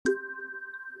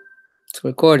It's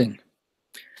recording.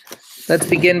 Let's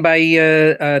begin by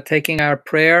taking our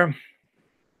prayer.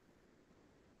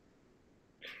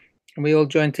 And we all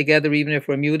join together, even if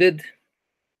we're muted.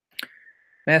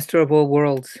 Master of all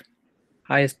worlds,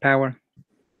 highest power,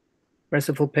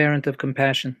 merciful parent of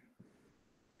compassion,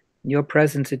 in your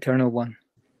presence, eternal one,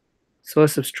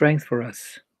 source of strength for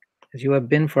us, as you have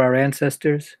been for our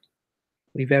ancestors,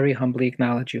 we very humbly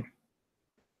acknowledge you.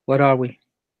 What are we?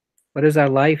 What is our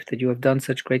life that you have done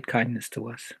such great kindness to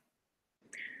us?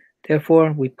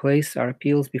 Therefore, we place our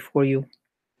appeals before you,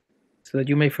 so that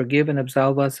you may forgive and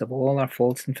absolve us of all our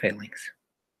faults and failings.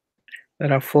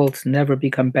 Let our faults never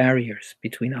become barriers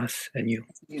between us and you.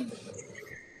 And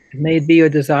may it be your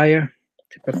desire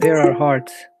to prepare our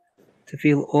hearts to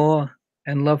feel awe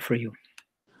and love for you.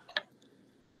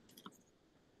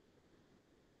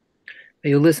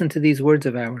 May you listen to these words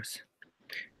of ours,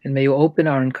 and may you open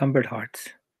our encumbered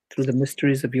hearts through the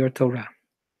mysteries of your Torah.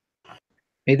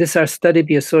 May this our study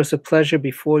be a source of pleasure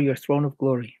before your throne of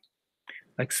glory,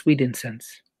 like sweet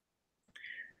incense.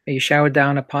 May you shower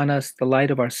down upon us the light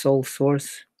of our soul's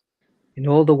source in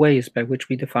all the ways by which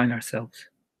we define ourselves.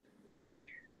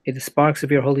 May the sparks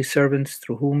of your holy servants,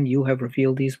 through whom you have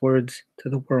revealed these words to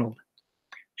the world,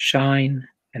 shine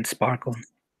and sparkle.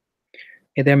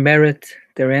 May their merit,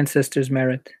 their ancestors'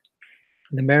 merit,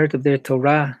 and the merit of their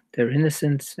Torah, their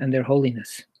innocence, and their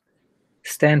holiness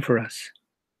stand for us,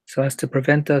 so as to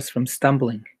prevent us from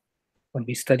stumbling when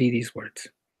we study these words.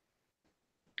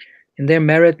 In their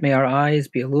merit, may our eyes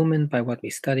be illumined by what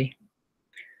we study,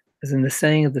 as in the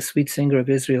saying of the sweet singer of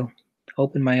Israel,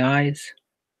 open my eyes,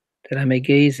 that I may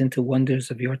gaze into wonders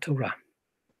of your Torah.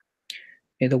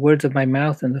 May the words of my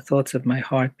mouth and the thoughts of my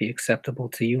heart be acceptable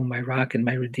to you, my rock and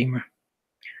my redeemer.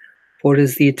 For it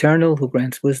is the Eternal who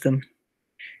grants wisdom.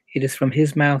 It is from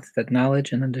his mouth that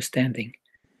knowledge and understanding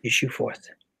issue forth.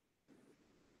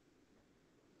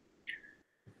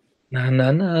 Na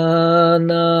na na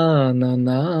na na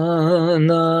na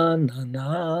na na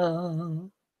na.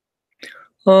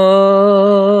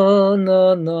 Oh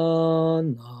na na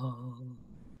na.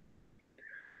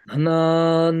 Na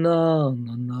na na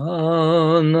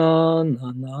na na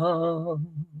na na.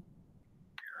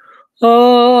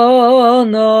 Oh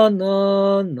na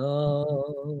na na.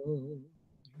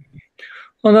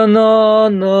 Oh na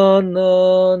na na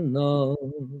na na.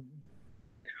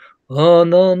 Oh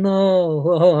no no,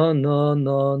 oh no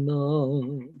no no,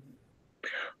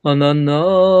 oh no no,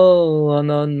 oh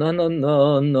no no no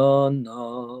no no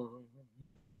no,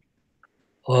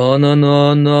 oh no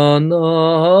no no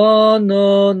no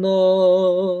no no,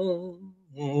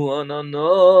 oh no no,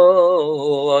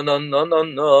 oh no no no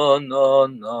no no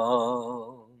no,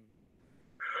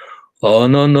 oh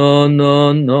no no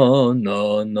no no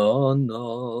no no no.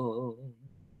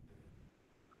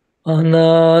 Na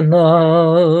na na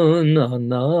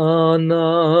na na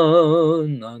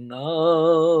na na.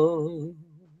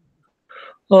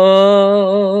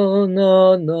 Oh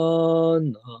na na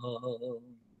na.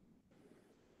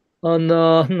 Oh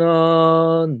na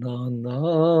na na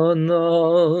na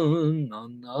na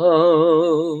na.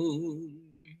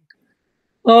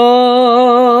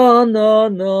 Oh na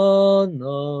na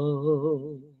na.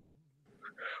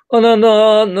 Oh na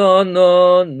na na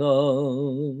na na.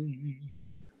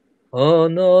 Oh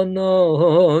no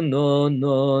no no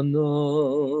no no.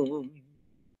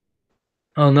 Oh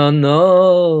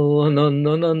no no no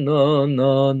no no no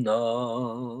no no.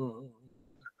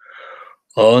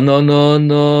 Oh no no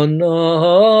no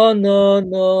no no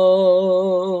no.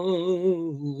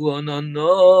 Oh no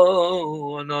no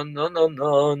no no no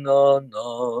no no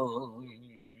no.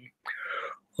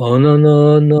 Oh no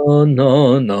no no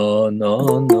no no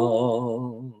no no.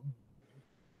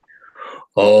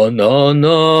 Oh no no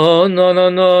no no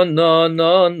no no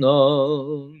no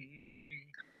no.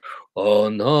 Oh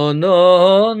no no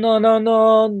no no no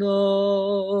no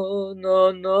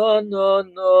no no no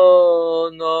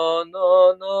no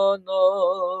no no no.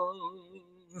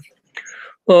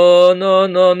 Oh no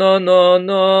no no no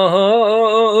no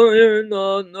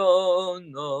no no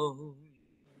no.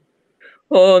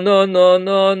 Oh no no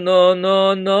no no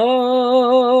no no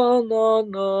no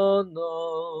no no.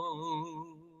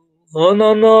 Oh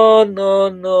no no no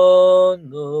no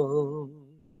no.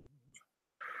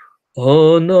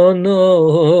 Oh no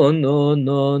no no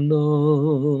no no.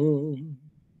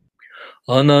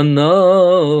 Oh no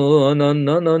no no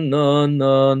no no no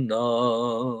no no.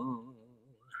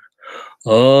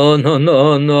 Oh no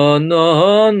no no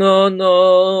no no no.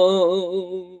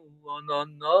 Oh no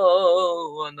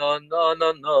no no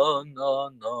no no no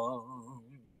no.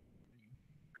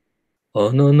 Oh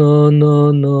no no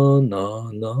no no no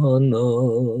no no.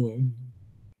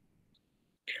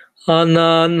 na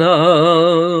na na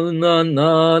na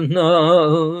na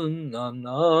na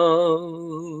na.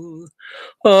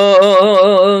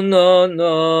 Na na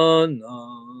na.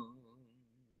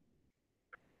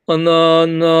 Na na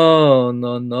na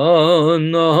na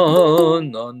na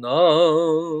na na.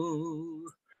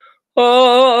 Na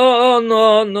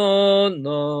na na.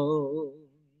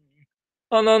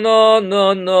 Na na na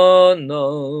na na.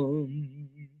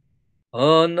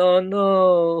 Na na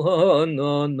na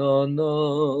na na.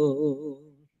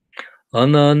 Na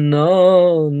na na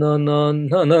na na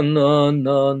na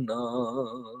na na.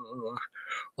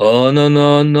 Na na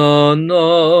na na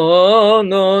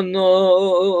na na.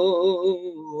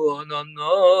 Na na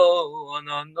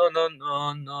na na na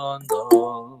na na.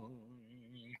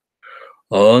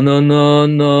 Na na na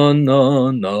na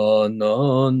na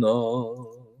na na.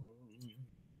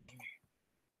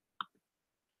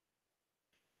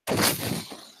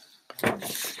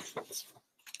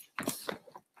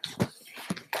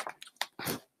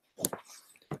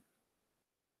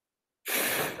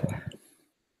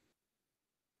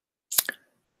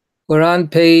 We're on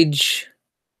page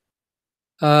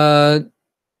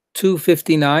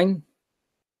 259.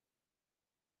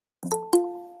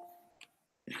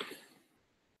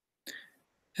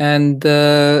 And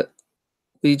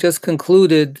we just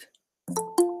concluded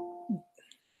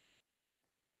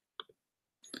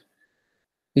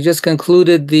the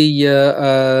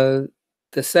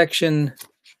section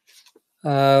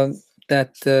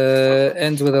that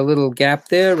ends with a little gap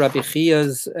there, Rabbi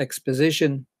Chia's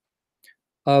exposition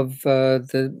of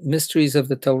the mysteries of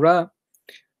the Torah.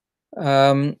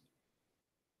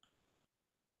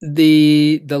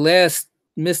 The last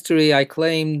mystery I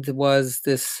claimed was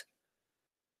this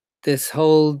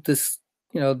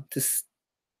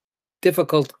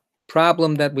difficult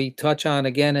problem that we touch on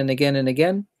again and again and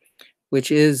again, which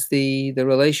is the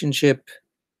relationship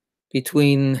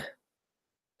between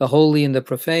the holy and the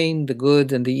profane, the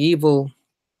good and the evil,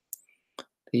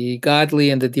 the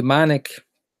godly and the demonic,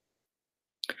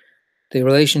 the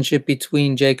relationship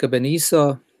between Jacob and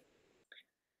Esau,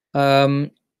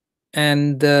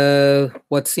 and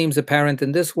what seems apparent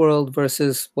in this world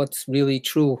versus what's really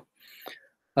true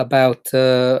about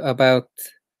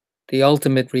the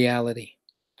ultimate reality.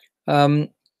 I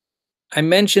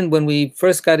mentioned when we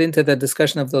first got into the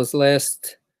discussion of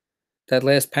that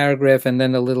last paragraph and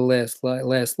then the little last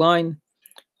line,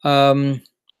 that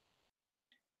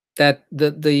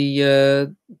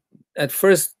the at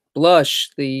first blush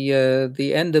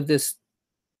the end of this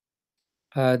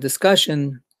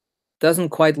discussion doesn't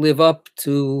quite live up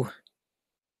to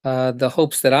the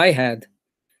hopes that I had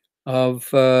of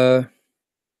the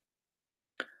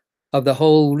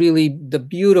whole, really the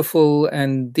beautiful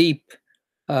and deep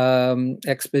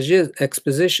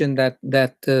exposition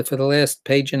that for the last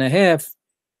page and a half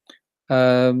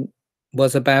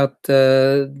was about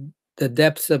the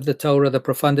depths of the Torah, the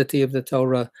profundity of the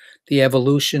Torah, the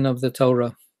evolution of the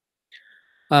Torah.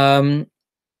 I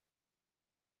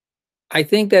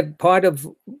think that part of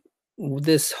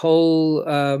this whole,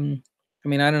 I don't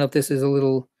know if this is a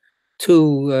little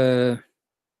too,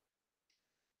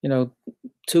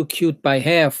 too cute by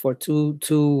half or too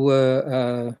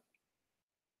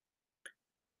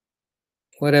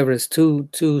whatever is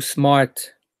too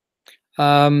smart.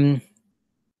 But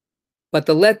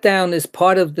the letdown is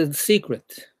part of the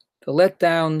secret. The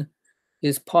letdown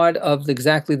is part of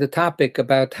exactly the topic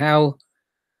about how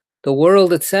the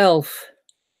world itself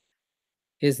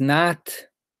is not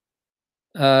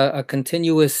a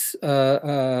continuous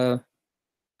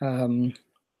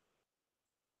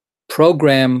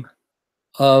program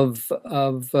of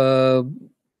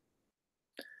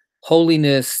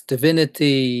holiness,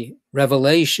 divinity,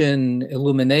 revelation,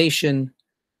 illumination.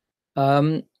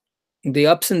 The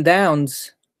ups and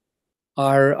downs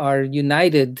are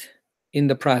united in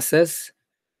the process,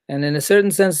 and in a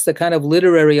certain sense, the kind of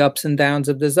literary ups and downs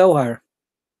of the Zohar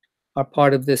are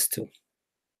part of this too.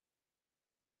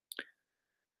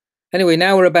 Anyway,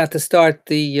 now we're about to start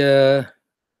the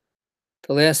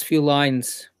last few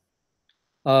lines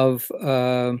of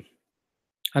on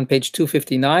page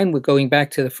 259. We're going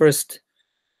back to the first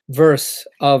verse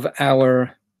of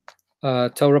our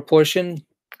Torah portion,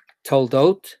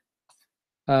 Toldot,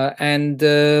 and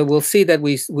we'll see that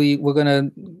we're going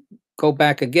to go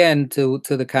back again to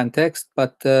the context,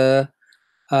 but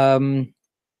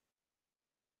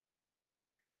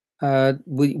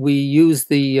we use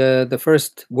the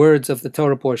first words of the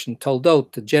Torah portion,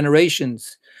 Toldot, the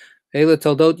generations. Eila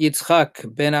Toldot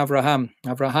Yitzchak ben Avraham.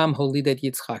 Avraham holidet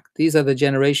Yitzchak. These are the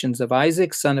generations of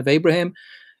Isaac, son of Abraham.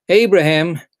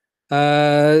 Abraham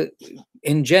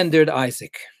engendered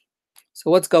Isaac. So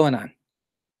what's going on?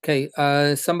 Okay,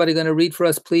 somebody going to read for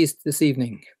us, please, this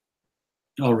evening?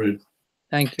 I'll read.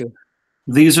 Thank you.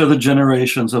 These are the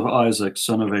generations of Isaac,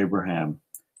 son of Abraham.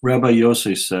 Rabbi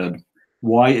Yossi said,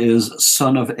 "Why is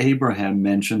son of Abraham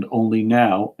mentioned only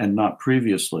now and not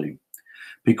previously?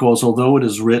 Because although it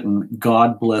is written,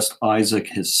 God blessed Isaac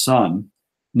his son,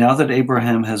 now that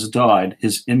Abraham has died,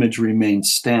 his image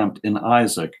remains stamped in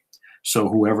Isaac. So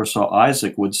whoever saw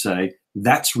Isaac would say,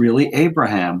 that's really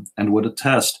Abraham, and would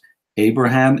attest,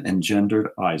 Abraham engendered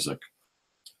Isaac."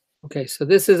 Okay, so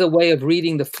this is a way of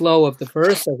reading the flow of the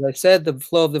verse. As I said, the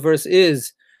flow of the verse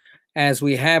is as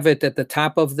we have it at the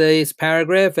top of this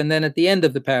paragraph and then at the end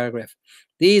of the paragraph.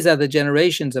 These are the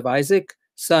generations of Isaac,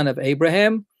 son of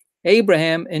Abraham.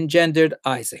 Abraham engendered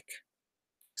Isaac.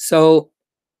 So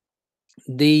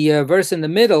the verse in the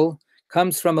middle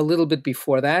comes from a little bit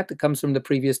before that. It comes from the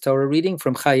previous Torah reading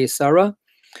from Chayei Sarah,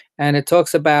 and it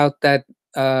talks about that,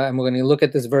 and we're going to look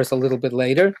at this verse a little bit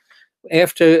later.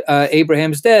 After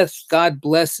Abraham's death, God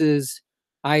blesses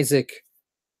Isaac,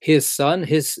 his son,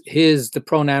 his the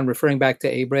pronoun referring back to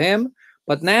Abraham,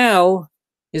 but now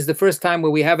is the first time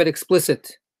where we have it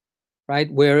explicit,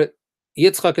 right? Where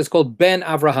Yitzchak is called Ben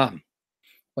Avraham.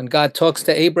 When God talks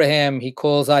to Abraham, he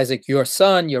calls Isaac your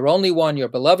son, your only one, your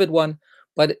beloved one.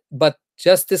 But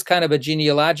just this kind of a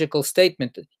genealogical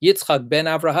statement, Yitzchak Ben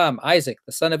Avraham, Isaac,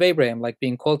 the son of Abraham, like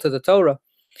being called to the Torah,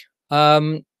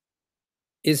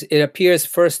 it appears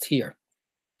first here.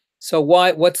 So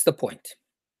what's the point?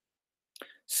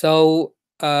 So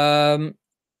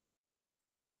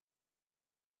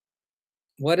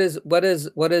what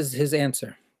is his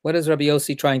answer? What is Rabbi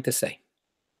Yossi trying to say?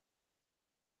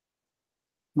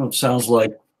 Well, it sounds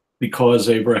like because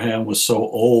Abraham was so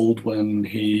old when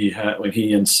he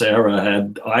and Sarah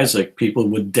had Isaac, people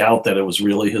would doubt that it was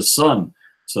really his son.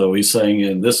 So he's saying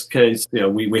in this case,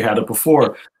 we had it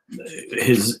before.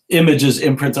 His image is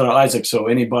imprinted on Isaac, so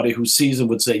anybody who sees it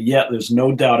would say, yeah, there's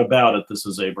no doubt about it, this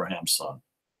is Abraham's son.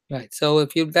 Right. So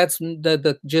if that's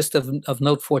the gist of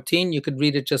note 14, you could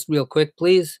read it just real quick,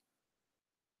 please.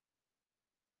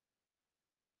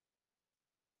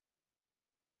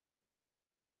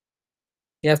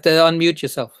 You have to unmute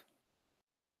yourself.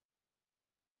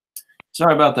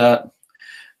 Sorry about that.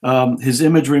 His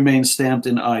image remains stamped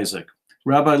in Isaac.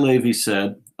 Rabbi Levi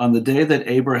said, on the day that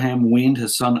Abraham weaned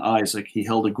his son Isaac, he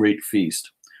held a great feast.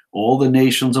 All the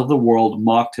nations of the world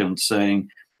mocked him, saying,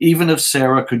 even if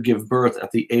Sarah could give birth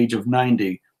at the age of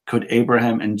 90, could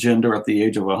Abraham engender at the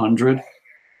age of 100?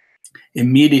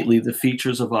 Immediately, the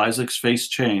features of Isaac's face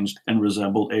changed and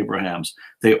resembled Abraham's.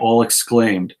 They all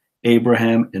exclaimed,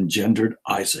 Abraham engendered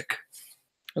Isaac.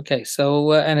 Okay,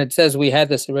 so, and it says we had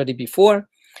this already before.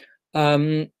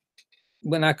 We're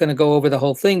not going to go over the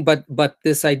whole thing, but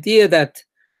this idea that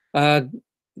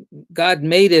God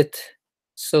made it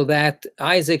so that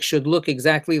Isaac should look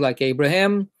exactly like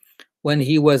Abraham when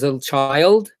he was a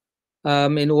child,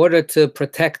 in order to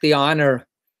protect the honor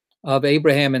of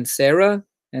Abraham and Sarah,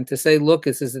 and to say, look,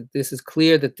 this is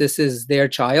clear that this is their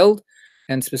child,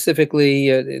 and specifically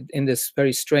in this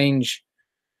very strange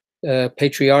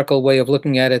patriarchal way of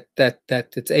looking at it, that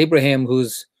it's Abraham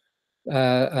whose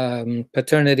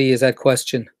paternity is at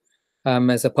question,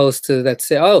 as opposed to that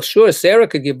say, oh, sure, Sarah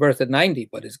could give birth at 90,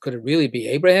 but could it really be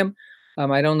Abraham?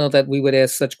 I don't know that we would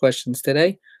ask such questions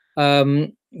today.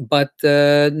 But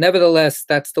nevertheless,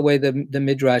 that's the way the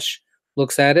Midrash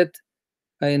looks at it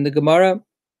in the Gemara.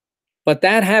 But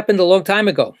that happened a long time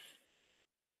ago,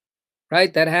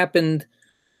 right? That happened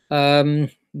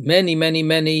many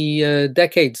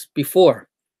decades before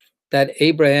that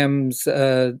Abraham's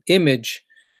image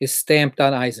is stamped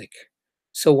on Isaac.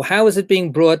 So how is it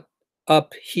being brought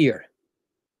up here,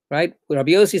 right?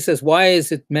 Rabbi Yossi says, why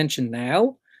is it mentioned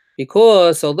now?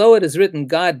 Because although it is written,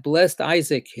 God blessed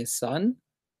Isaac, his son,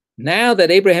 now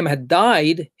that Abraham had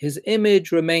died, his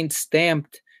image remained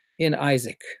stamped in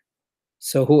Isaac.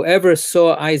 So whoever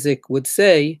saw Isaac would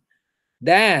say,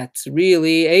 that's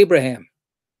really Abraham,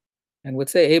 and would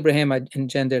say Abraham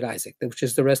engendered Isaac, which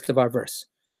is the rest of our verse.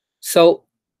 So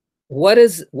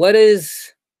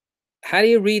how do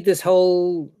you read this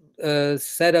whole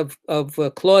set of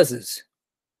clauses?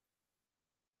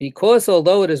 Because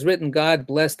although it is written, God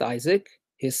blessed Isaac,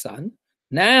 his son,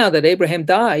 now that Abraham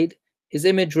died, his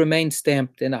image remained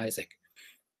stamped in Isaac.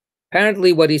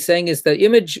 Apparently what he's saying is the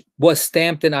image was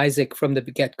stamped in Isaac from the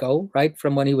get-go, right?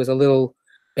 From when he was a little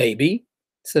baby,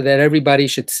 so that everybody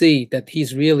should see that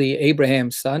he's really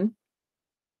Abraham's son.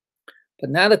 But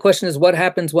now the question is, what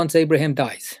happens once Abraham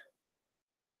dies?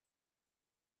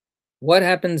 What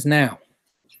happens now?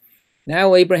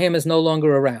 Now Abraham is no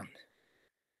longer around.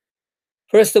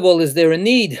 First of all, is there a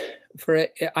need for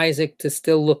Isaac to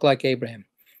still look like Abraham?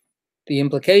 the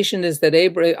implication is that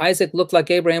Isaac looked like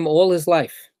Abraham all his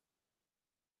life.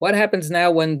 What happens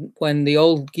now when the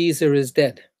old geezer is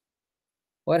dead?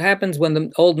 What happens when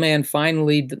the old man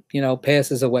finally,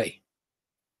 passes away?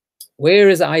 Where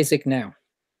is Isaac now?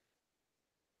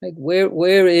 Like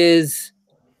where is,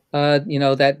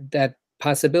 that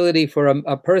possibility for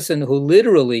a person who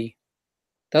literally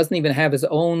doesn't even have his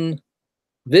own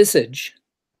visage?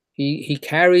 He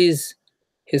carries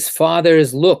his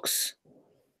father's looks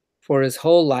for his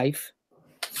whole life.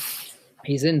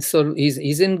 He's in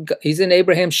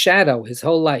Abraham's shadow his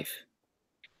whole life.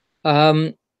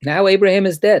 Now Abraham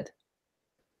is dead.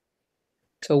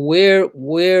 So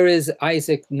where is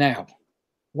Isaac now?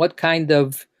 What kind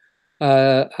of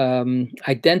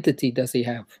identity does he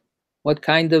have? What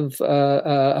kind of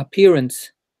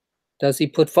appearance does he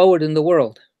put forward in the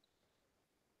world?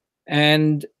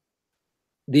 And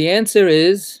the answer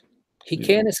is he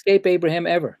can't escape Abraham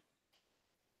ever.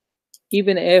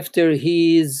 Even after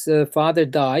his father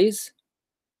dies,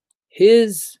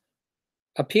 his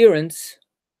appearance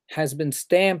has been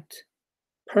stamped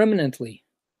permanently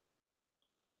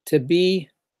to be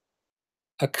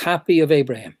a copy of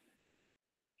Abraham.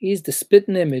 He's the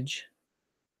spitting image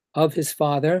of his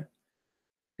father.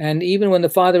 And even when the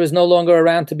father is no longer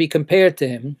around to be compared to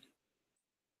him,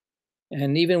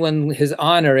 and even when his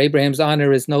honor, Abraham's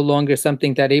honor, is no longer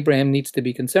something that Abraham needs to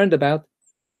be concerned about,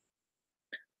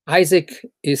 Isaac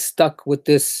is stuck with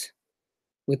this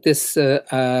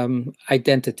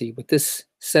identity, with this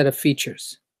set of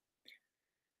features.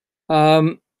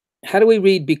 How do we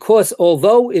read? Because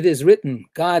although it is written,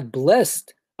 God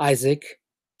blessed Isaac,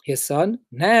 his son,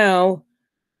 now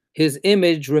his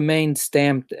image remained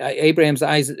stamped, Abraham's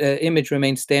image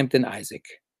remained stamped in Isaac.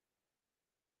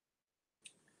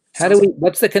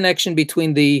 What's the connection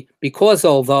between the because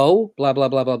although, blah, blah,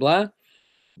 blah, blah, blah,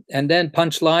 and then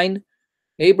punchline,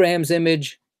 Abraham's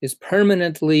image is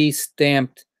permanently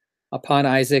stamped upon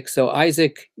Isaac. So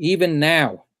Isaac, even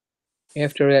now,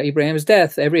 after Abraham's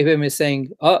death, everyone is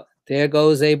saying, oh, there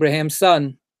goes Abraham's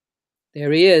son.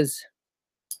 There he is.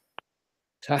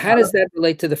 So how does that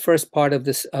relate to the first part of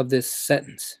this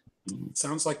sentence? It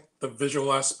sounds like the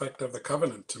visual aspect of the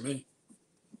covenant to me.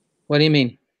 What do you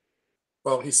mean?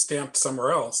 Well, he's stamped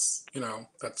somewhere else,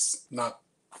 that's not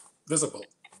visible.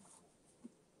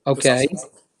 Okay.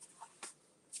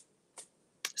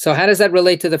 So how does that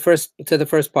relate to the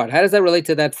first part? How does that relate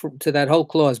to that whole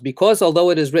clause? Because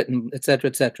although it is written, etc.,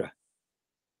 etc.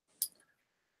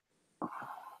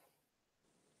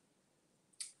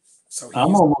 So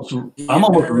I'm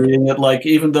almost reading it like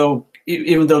even though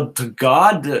to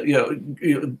God,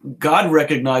 God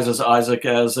recognizes Isaac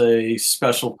as a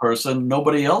special person,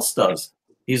 nobody else does.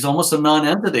 He's almost a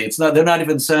non-entity. They're not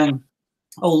even saying,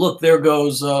 oh, look, there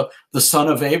goes the son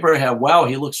of Abraham. Wow,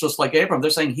 he looks just like Abraham. They're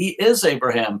saying he is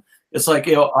Abraham. It's like,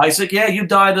 Isaac, yeah, you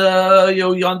died,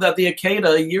 on the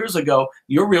Akeda years ago.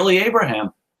 You're really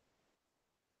Abraham.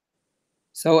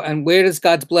 So, and where does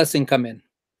God's blessing come in?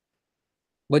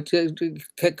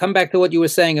 Come back to what you were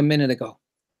saying a minute ago.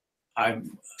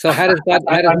 So how does God?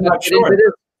 I'm not sure.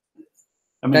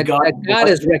 I mean, God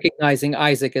is recognizing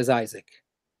Isaac as Isaac,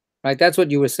 right? That's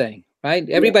what you were saying, right?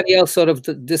 Everybody else sort of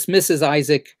dismisses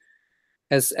Isaac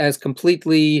as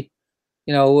completely,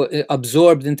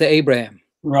 absorbed into Abraham,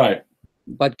 right?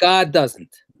 But God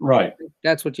doesn't, right?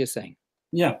 That's what you're saying.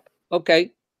 Yeah.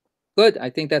 Okay, good. I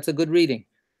think that's a good reading.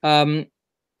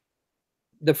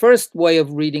 The first way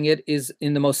of reading it is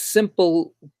in the most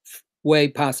simple way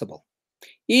possible.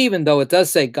 Even though it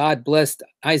does say God blessed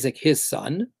Isaac, his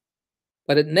son,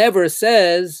 but it never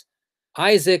says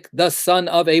Isaac, the son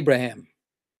of Abraham.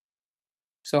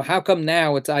 So how come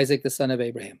now it's Isaac, the son of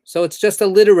Abraham? So it's just a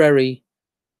literary,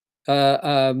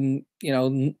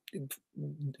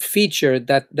 feature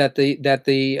that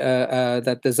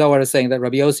the Zohar is saying, that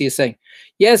Rabbi Yossi is saying.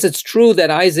 Yes, it's true that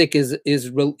Isaac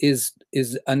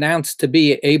is announced to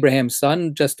be Abraham's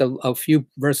son just a few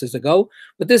verses ago,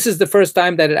 but this is the first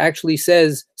time that it actually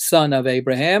says son of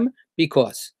Abraham,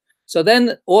 because. So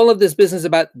then all of this business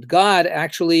about God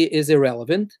actually is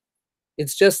irrelevant.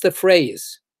 It's just a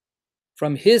phrase.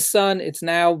 From his son, it's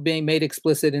now being made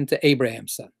explicit into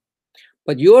Abraham's son.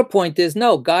 But your point is,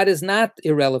 no, God is not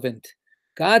irrelevant.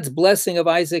 God's blessing of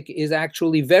Isaac is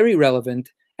actually very relevant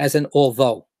as an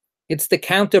although. It's the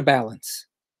counterbalance,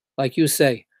 like you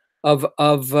say, of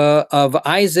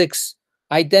Isaac's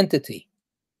identity,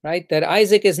 right? That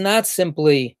Isaac is not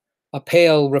simply a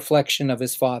pale reflection of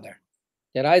his father.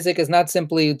 That Isaac is not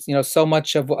simply, so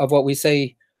much of what we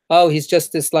say, oh, he's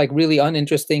just this like really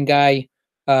uninteresting guy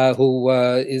who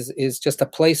is just a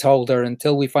placeholder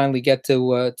until we finally get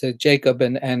to Jacob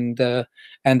and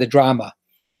the drama,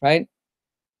 right?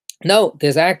 No,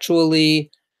 there's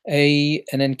actually an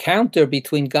encounter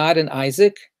between God and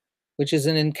Isaac, which is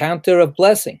an encounter of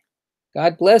blessing.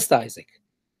 God blessed Isaac.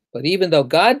 But even though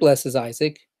God blesses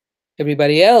Isaac,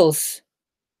 everybody else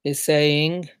is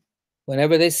saying,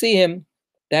 whenever they see him,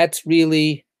 that's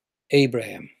really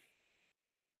Abraham.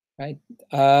 Right?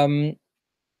 All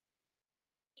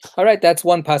right, that's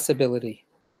one possibility.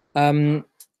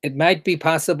 It might be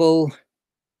possible.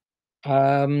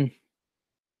 Well,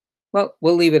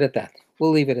 we'll leave it at that.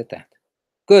 We'll leave it at that.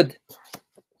 Good.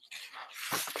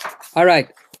 All right.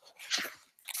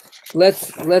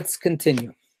 Let's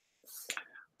continue.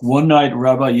 One night,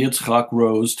 Rabbi Yitzchak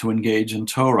rose to engage in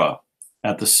Torah.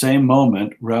 At the same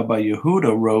moment, Rabbi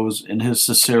Yehuda rose in his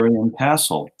Caesarean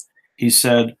castle. He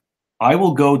said, I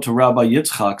will go to Rabbi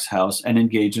Yitzchak's house and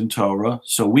engage in Torah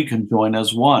so we can join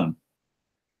as one.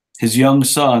 His young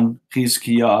son,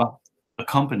 Chizkiah,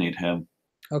 accompanied him.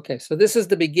 Okay, so this is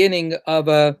the beginning of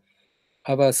a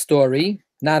story,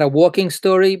 not a walking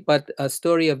story, but a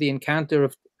story of the encounter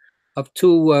of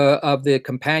two of the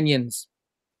companions,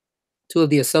 two of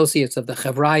the associates of the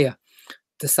Chavraya,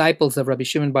 disciples of Rabbi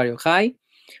Shimon Bar Yochai.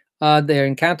 They're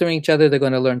encountering each other. They're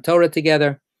going to learn Torah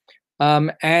together.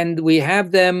 And we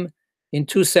have them in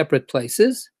two separate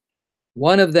places.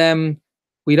 One of them,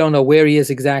 we don't know where he is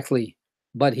exactly,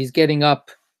 but he's getting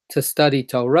up to study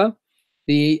Torah.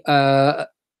 The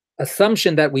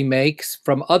assumption that we make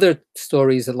from other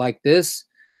stories like this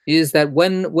is that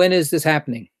when is this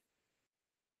happening?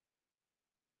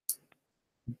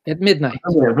 At midnight.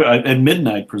 At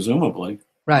midnight, presumably.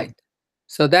 Right.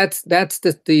 So that's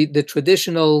the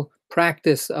traditional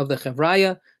practice of the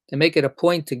Chavraya, to make it a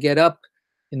point to get up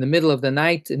in the middle of the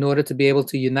night in order to be able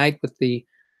to unite with the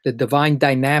divine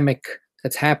dynamic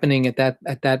that's happening at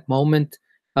that moment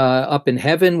up in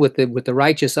heaven with the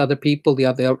righteous other people, the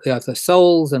other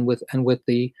souls, and with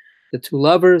the two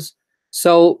lovers.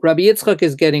 So Rabbi Yitzchak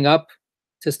is getting up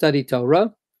to study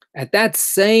Torah. At that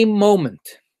same moment,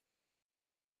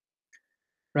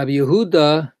 Rabbi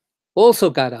Yehuda also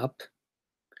got up,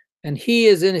 and he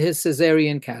is in his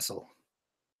Caesarean castle.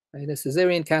 Right? A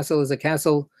Caesarean castle is a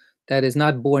castle that is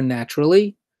not born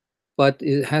naturally, but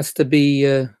it has to be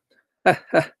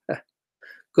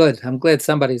good. I'm glad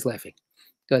somebody's laughing.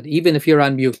 Good, even if you're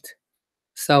on mute.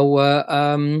 So,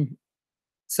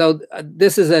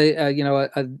 this is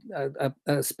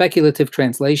a speculative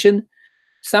translation,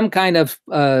 some kind of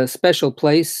special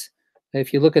place.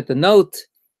 If you look at the note,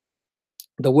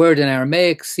 the word in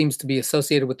Aramaic seems to be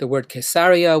associated with the word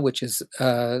Caesarea, which is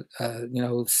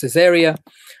Caesarea.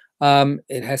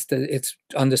 It's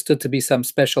understood to be some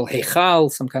special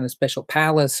heichal, some kind of special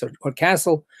palace or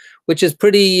castle, which is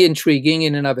pretty intriguing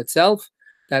in and of itself,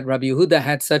 that Rabbi Yehuda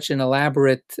had such an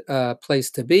elaborate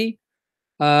place to be.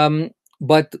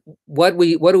 But what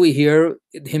do we hear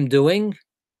him doing?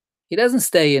 He doesn't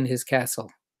stay in his castle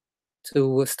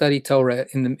to study Torah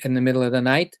in the middle of the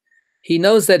night. He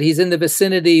knows that he's in the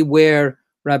vicinity where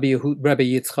Rabbi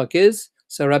Yitzchak is.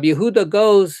 So Rabbi Yehuda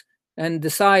goes and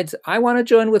decides, I want to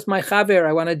join with my chaver,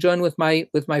 I want to join with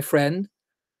my friend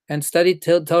and study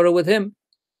Torah with him.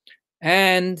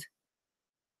 And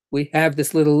we have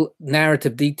this little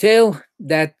narrative detail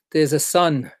that there's a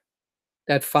son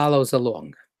that follows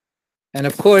along. And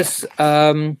of course,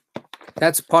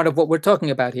 that's part of what we're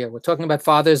talking about here. We're talking about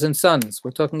fathers and sons.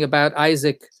 We're talking about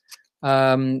Isaac,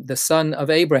 the son of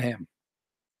Abraham.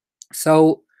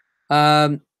 So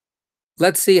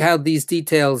let's see how these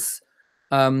details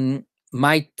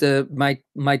might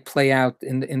play out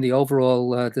in the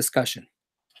overall discussion.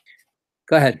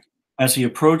 Go ahead. As he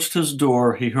approached his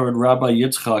door, he heard Rabbi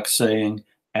Yitzchak saying,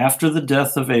 after the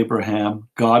death of Abraham,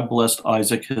 God blessed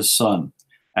Isaac his son,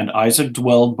 and Isaac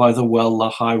dwelled by the well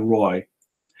Lahai Roi.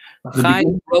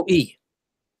 Lahai Roi.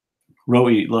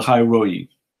 Lahai Roi.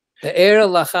 The air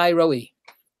Lahai Roi.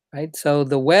 Right? So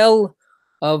the well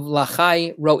of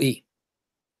Lahai Roi.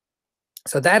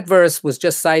 So that verse was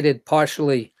just cited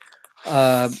partially,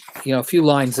 a few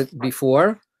lines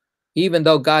before, even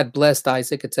though God blessed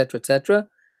Isaac, etc., etc.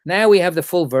 Now we have the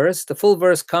full verse. The full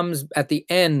verse comes at the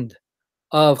end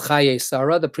of Chaye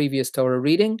Sarah, the previous Torah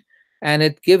reading, and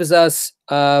it gives us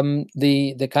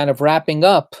the kind of wrapping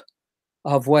up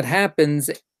of what happens.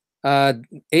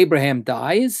 Abraham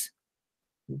dies.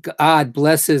 God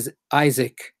blesses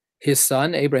Isaac, his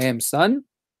son, Abraham's son,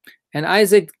 and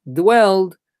Isaac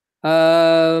dwelled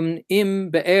im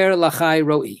be'er lachai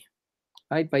roi.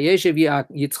 Right? Vayeshev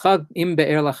Yitzchak im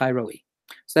be'er lachai roi.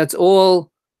 So that's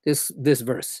all this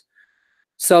verse.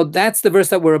 So that's the verse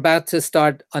that we're about to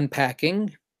start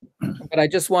unpacking. But I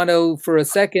just want to, for a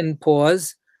second,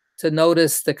 pause to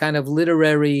notice the kind of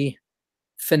literary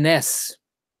finesse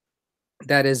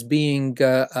that is being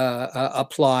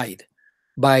applied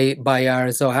by our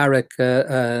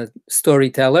Zoharic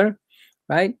storyteller,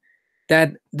 right?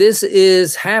 That this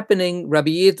is happening.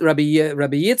 Rabbi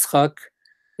Yitzchak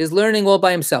is learning all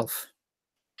by himself,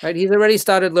 right? He's already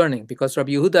started learning because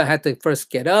Rabbi Yehuda had to first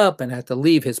get up and had to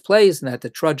leave his place and had to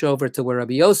trudge over to where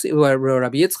Rabbi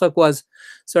Yitzchak was.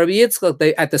 So Rabbi Yitzchak,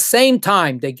 they at the same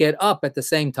time, they get up at the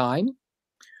same time.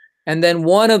 And then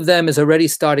one of them is already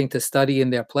starting to study in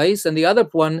their place, and the other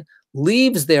one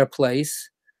leaves their place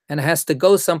and has to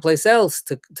go someplace else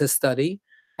to study.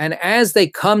 And as they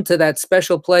come to that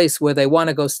special place where they want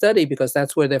to go study, because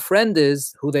that's where their friend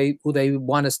is, who they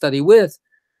want to study with,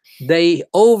 they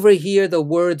overhear the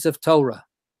words of Torah.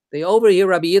 They overhear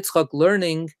Rabbi Yitzchak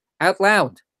learning out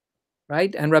loud,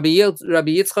 right? And Rabbi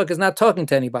Yitzchak is not talking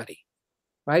to anybody,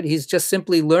 right? He's just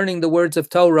simply learning the words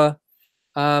of Torah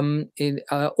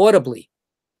audibly.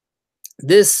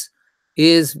 This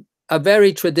is a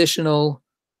very traditional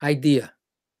idea,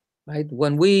 right?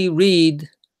 When we read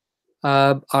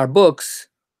our books,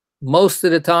 most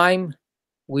of the time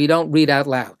we don't read out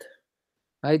loud,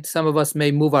 right? Some of us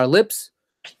may move our lips,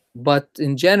 but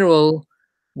in general,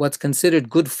 what's considered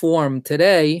good form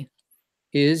today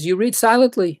is you read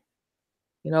silently,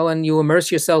 and you immerse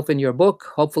yourself in your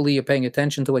book. Hopefully you're paying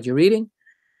attention to what you're reading.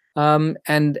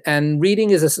 And reading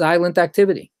is a silent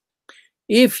activity.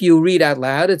 If you read out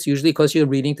loud, it's usually because you're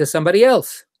reading to somebody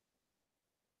else,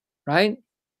 right?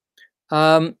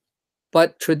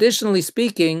 But traditionally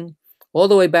speaking, all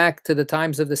the way back to the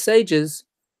times of the sages,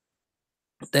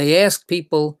 they asked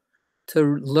people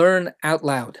to learn out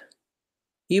loud,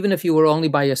 even if you were only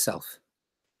by yourself,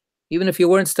 even if you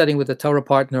weren't studying with a Torah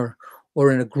partner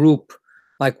or in a group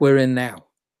like we're in now.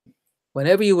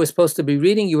 Whenever you were supposed to be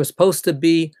reading, you were supposed to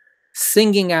be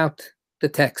singing out the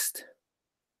text.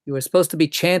 You were supposed to be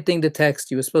chanting the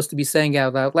text. You were supposed to be saying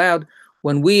out loud.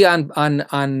 When we on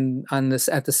this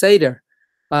at the Seder,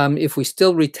 if we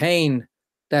still retain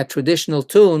that traditional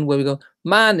tune where we go,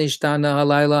 Ma nishtana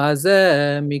halayla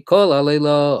hazeh mikol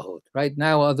haleilot. Right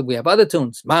now, we have other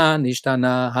tunes, Ma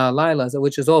nishtana halayla hazeh,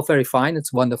 which is all very fine.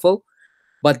 It's wonderful,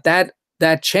 but that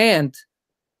chant,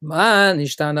 Ma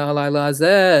nishtana halayla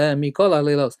hazeh mikol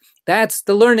haleilot, that's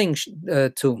the learning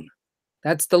tune.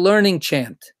 That's the learning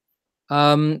chant.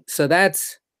 So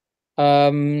that's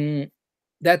a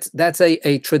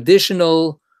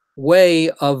traditional way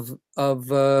of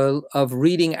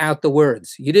reading out the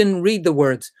words. You didn't read the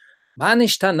words.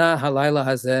 Manishtana halayla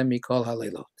hazeh mikol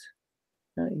haleilot.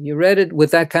 You read it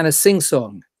with that kind of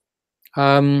sing-song.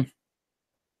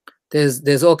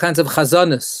 There's all kinds of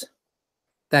chazanas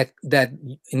that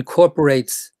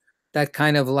incorporates that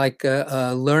kind of like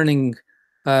learning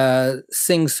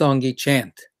sing-songy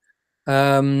chant.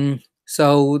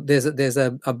 So there's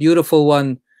a beautiful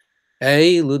one.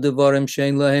 Hey, ludevarim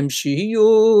shein lahem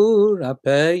shiur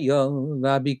apeyo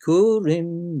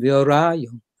vabikurim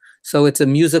v'orayo. So it's a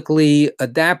musically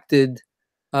adapted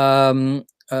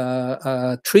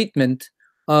treatment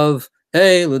of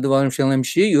Hey, ludevarim shein lahem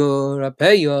shiur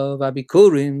apeyo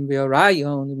vabikurim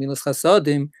v'orayo milas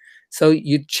chasodim. So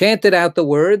you chanted out the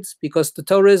words because the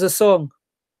Torah is a song,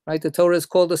 right? The Torah is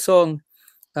called a song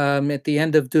at the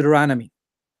end of Deuteronomy.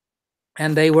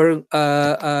 And they were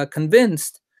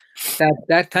convinced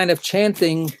that kind of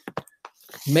chanting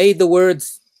made the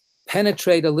words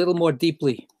penetrate a little more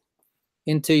deeply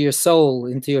into your soul,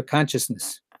 into your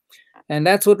consciousness. And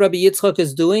that's what Rabbi Yitzchak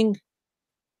is doing.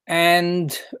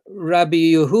 And Rabbi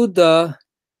Yehuda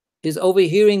is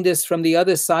overhearing this from the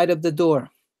other side of the door.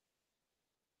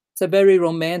 It's a very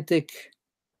romantic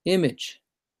image.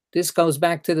 This goes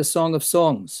back to the Song of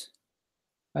Songs.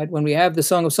 Right? When we have the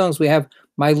Song of Songs, we have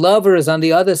my lover is on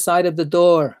the other side of the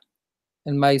door,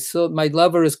 and my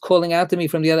lover is calling out to me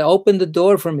from the other. Open the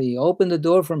door for me. Open the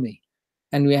door for me.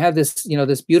 And we have this,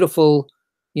 this beautiful,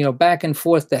 back and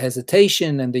forth, the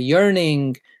hesitation and the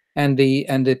yearning and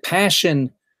the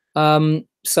passion.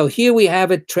 So here we have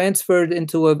it transferred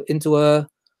into a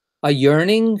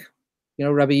yearning.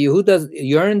 Rabbi Yehuda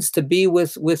yearns to be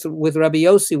with Rabbi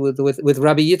Yossi, with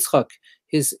Rabbi Yitzchak,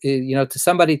 to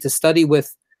somebody to study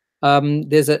with.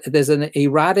 There's an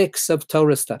erotics of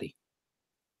Torah study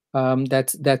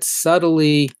that's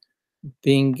subtly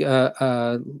being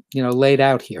laid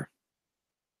out here.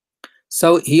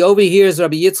 So he overhears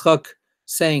Rabbi Yitzchak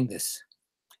saying this.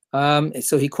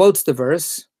 So he quotes the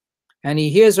verse, and he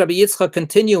hears Rabbi Yitzchak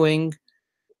continuing,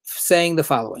 saying the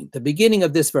following: the beginning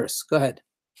of this verse. Go ahead.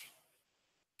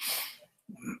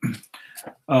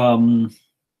 The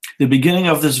beginning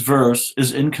of this verse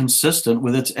is inconsistent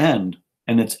with its end,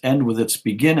 and its end with its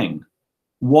beginning.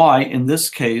 Why, in this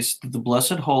case, did the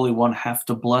Blessed Holy One have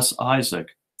to bless Isaac?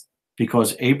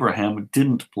 because Abraham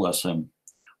didn't bless him.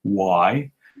 Why?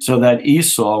 So that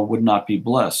Esau would not be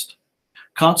blessed.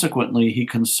 Consequently, he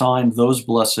consigned those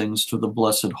blessings to the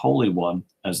Blessed Holy One,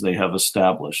 as they have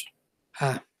established.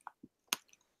 So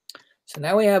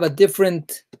now we have a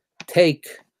different take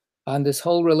on this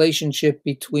whole relationship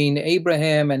between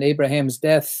Abraham and Abraham's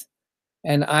death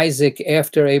and Isaac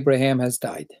after Abraham has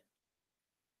died.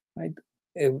 Right?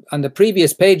 On the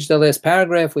previous page, the last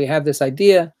paragraph, we have this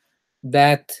idea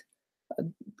that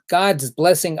God's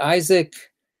blessing Isaac,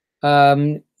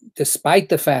 despite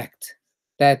the fact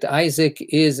that Isaac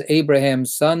is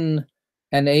Abraham's son,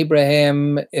 and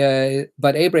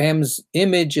but Abraham's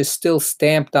image is still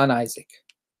stamped on Isaac,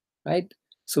 right?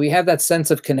 So we have that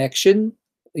sense of connection,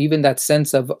 even that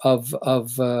sense of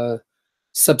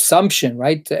subsumption,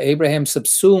 right? Abraham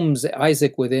subsumes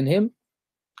Isaac within him.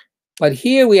 But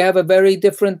here we have a very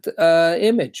different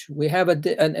image. We have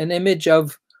an image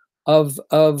of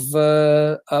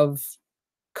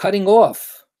cutting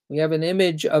off. We have an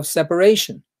image of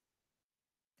separation,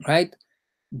 right?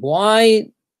 Why?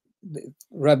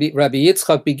 Rabbi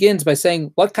Yitzchak begins by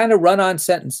saying, what kind of run-on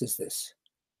sentence is this?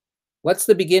 What's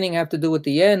the beginning have to do with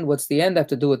the end? What's the end have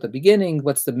to do with the beginning?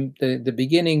 What's the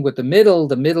beginning with the middle?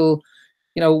 The middle,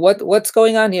 what's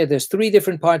going on here? There's three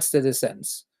different parts to this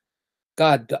sentence.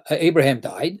 Abraham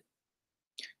died.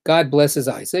 God blesses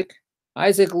Isaac.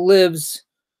 Isaac lives,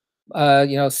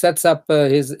 sets up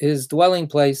his dwelling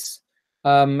place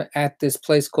at this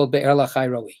place called Be'er Lachai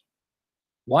Roi.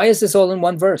 Why is this all in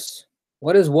one verse?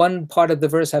 What does one part of the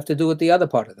verse have to do with the other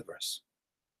part of the verse?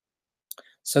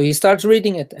 So he starts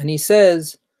reading it, and he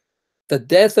says, the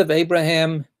death of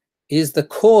Abraham is the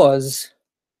cause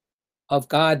of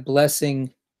God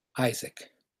blessing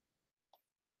Isaac.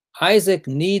 Isaac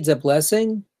needs a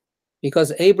blessing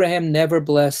because Abraham never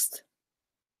blessed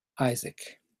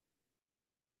Isaac.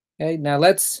 Okay, now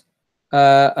let's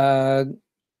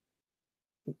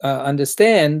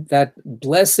understand that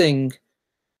blessing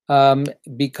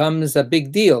becomes a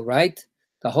big deal, right?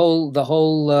 The whole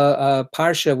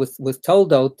parsha with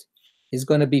Toldot is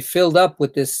going to be filled up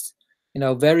with this,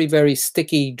 very, very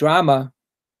sticky drama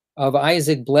of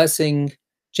Isaac blessing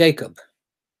Jacob,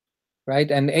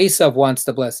 right? And Esav wants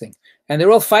the blessing, and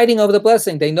they're all fighting over the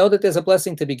blessing. They know that there's a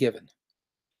blessing to be given.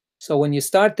 So when you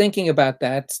start thinking about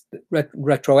that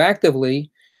retroactively,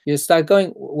 you start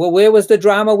going, well, where was the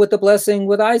drama with the blessing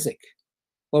with Isaac?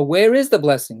 Well, where is the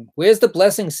blessing? Where's the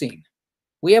blessing scene?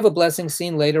 We have a blessing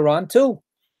scene later on too.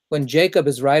 When Jacob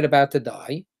is right about to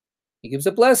die, he gives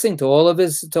a blessing to all of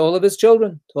his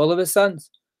children, to all of his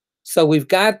sons. So we've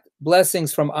got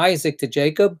blessings from Isaac to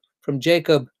Jacob, from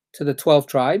Jacob to the 12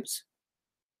 tribes.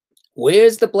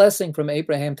 Where's the blessing from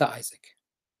Abraham to Isaac?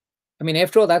 I mean,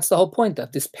 after all, that's the whole point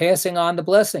of this passing on the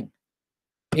blessing.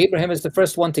 Abraham is the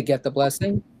first one to get the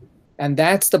blessing, and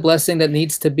that's the blessing that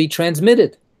needs to be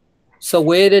transmitted. So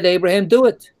where did Abraham do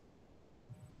it?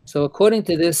 So according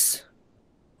to this,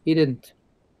 he didn't.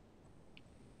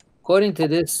 According to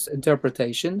this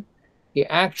interpretation, he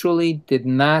actually did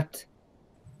not.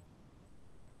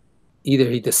 Either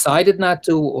he decided not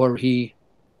to, or he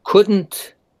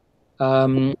couldn't,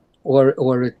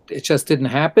 or it just didn't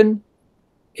happen.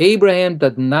 Abraham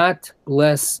did not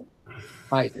bless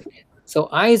Isaac. So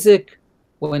Isaac,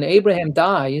 when Abraham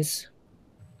dies,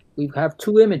 we have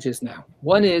two images now.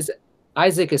 One is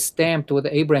Isaac is stamped with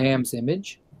Abraham's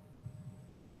image.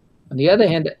 On the other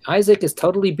hand, Isaac is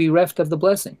totally bereft of the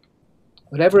blessing.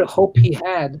 Whatever hope he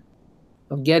had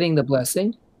of getting the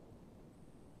blessing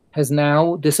has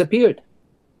now disappeared.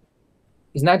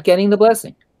 He's not getting the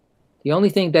blessing. The only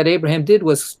thing that Abraham did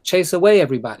was chase away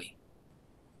everybody,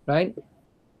 right?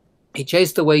 He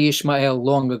chased away Ishmael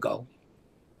long ago.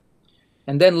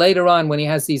 And then later on, when he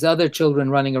has these other children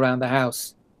running around the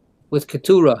house with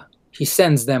Keturah, he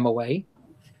sends them away,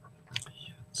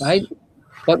 right?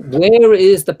 But where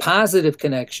is the positive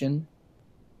connection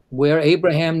where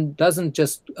Abraham doesn't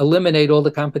just eliminate all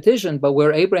the competition, but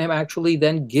where Abraham actually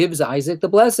then gives Isaac the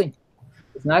blessing?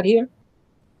 It's not here.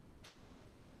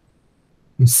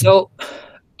 So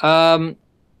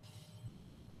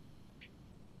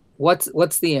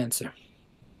what's the answer?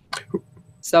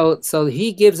 So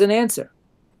he gives an answer.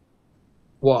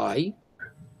 Why?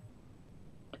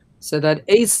 So that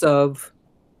Esav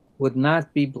would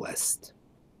not be blessed.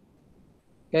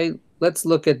 Okay, let's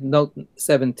look at note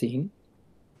 17.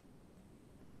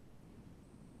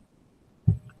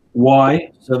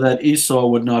 Why? So that Esau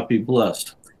would not be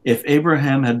blessed. If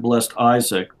Abraham had blessed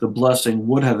Isaac, the blessing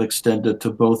would have extended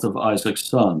to both of Isaac's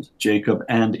sons, Jacob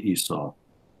and Esau.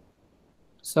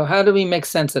 So how do we make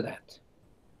sense of that?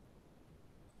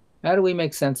 How do we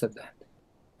make sense of that?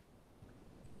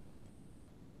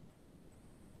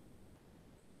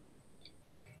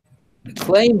 The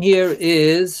claim here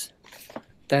is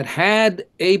that had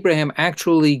Abraham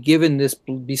actually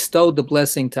bestowed the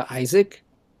blessing to Isaac,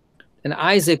 then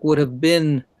Isaac would have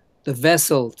been the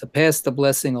vessel to pass the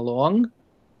blessing along,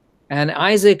 and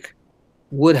Isaac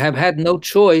would have had no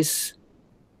choice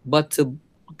but to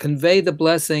convey the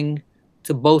blessing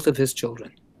to both of his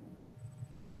children,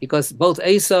 because both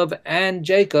Esau and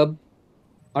Jacob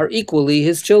are equally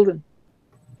his children.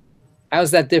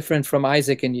 How's that different from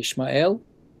Isaac and Ishmael?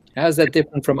 How's that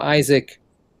different from Isaac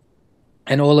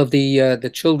and all of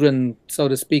the children, so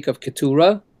to speak, of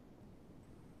Keturah?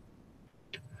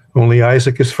 Only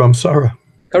Isaac is from Sarah.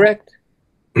 Correct.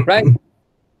 Right.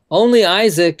 Only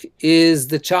Isaac is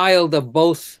the child of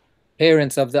both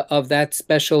parents of that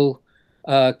special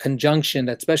conjunction,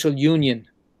 that special union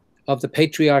of the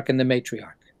patriarch and the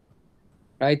matriarch.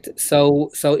 Right.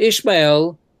 So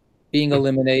Ishmael being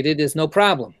eliminated is no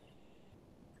problem.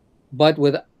 But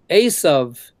with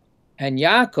Esau and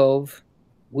Yaakov,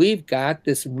 we've got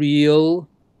this real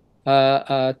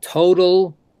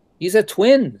total. These are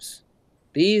twins.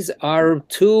 These are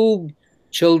two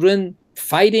children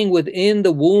fighting within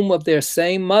the womb of their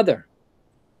same mother,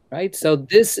 right? So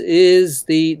this is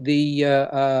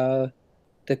the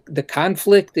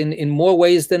conflict in more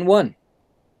ways than one.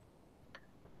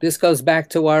 This goes back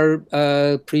to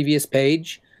our previous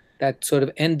page, that sort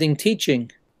of ending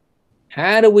teaching.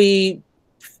 How do we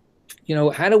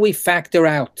factor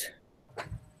out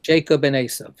Jacob and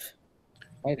Esau?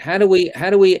 Right? How do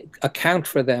we account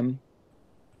for them?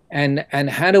 And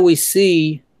how do we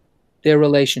see their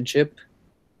relationship?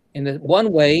 In the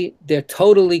one way, they're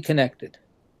totally connected.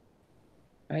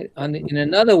 Right? In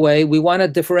another way, we want to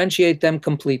differentiate them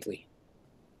completely.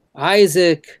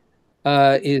 Isaac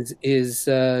is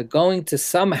going to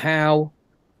somehow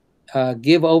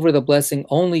give over the blessing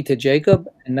only to Jacob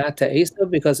and not to Esau,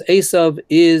 because Esau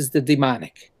is the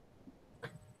demonic.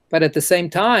 But at the same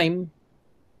time,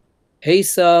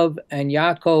 Esau and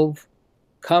Yaakov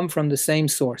come from the same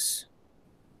source.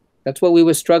 That's what we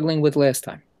were struggling with last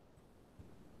time.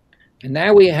 And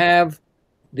now we have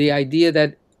the idea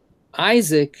that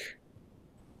Isaac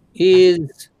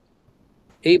is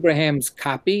Abraham's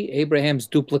copy, Abraham's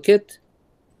duplicate,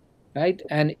 right?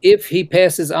 And if he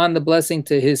passes on the blessing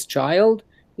to his child,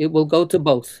 it will go to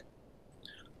both.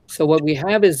 So what we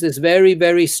have is this very,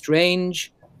 very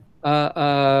strange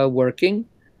working.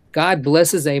 God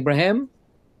blesses Abraham,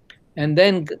 and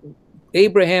then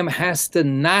Abraham has to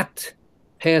not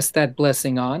pass that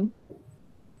blessing on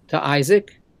to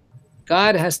Isaac.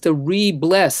 God has to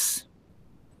re-bless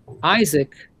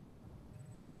Isaac.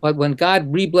 But when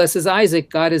God re-blesses Isaac,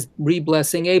 God is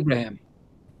re-blessing Abraham,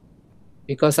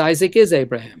 because Isaac is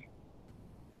Abraham.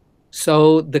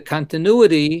 So the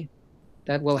continuity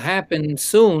that will happen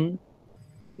soon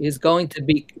is going to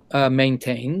be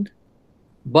maintained,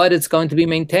 but it's going to be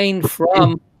maintained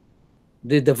from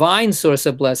the divine source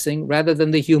of blessing rather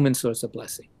than the human source of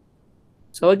blessing.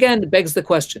 So again, it begs the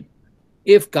question,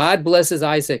 if God blesses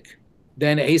Isaac,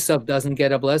 then Esau doesn't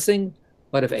get a blessing.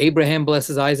 But if Abraham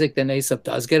blesses Isaac, then Esau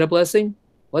does get a blessing.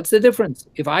 What's the difference?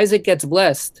 If Isaac gets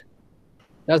blessed,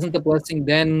 doesn't the blessing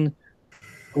then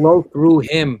flow through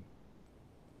him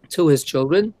to his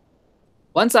children?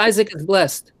 Once Isaac is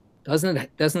blessed,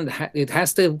 it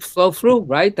has to flow through,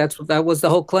 right? That was the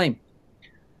whole claim.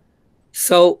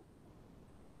 So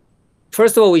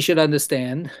first of all, we should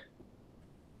understand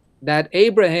that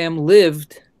Abraham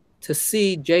lived to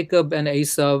see Jacob and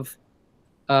Esau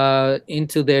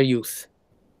into their youth.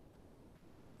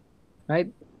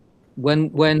 Right?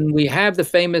 When we have the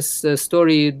famous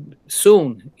story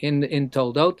soon in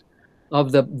Toldot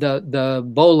of the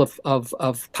bowl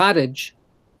of pottage,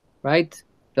 right?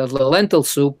 The lentil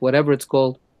soup, whatever it's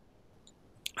called,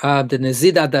 the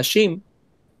Nezid Adashim.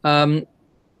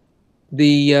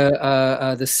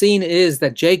 The scene is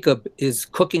that Jacob is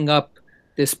cooking up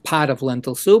this pot of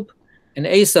lentil soup, and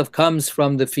Esau comes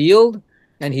from the field,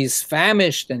 and he's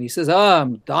famished, and he says, "Oh,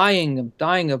 I'm dying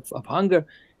of hunger.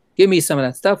 Give me some of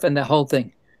that stuff," and the whole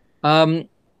thing.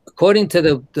 According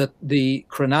to the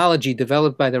chronology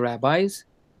developed by the rabbis,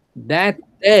 that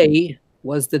day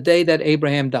was the day that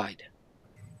Abraham died.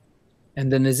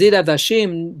 And the Nezid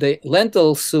Adashim, the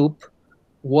lentil soup,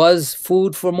 was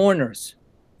food for mourners.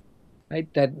 Right?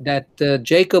 That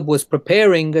Jacob was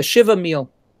preparing a Shiva meal.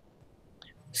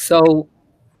 So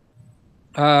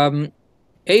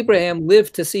Abraham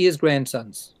lived to see his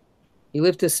grandsons. He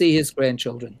lived to see his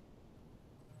grandchildren.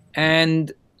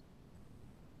 And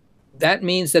that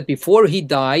means that before he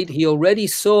died, he already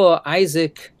saw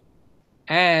Isaac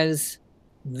as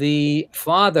the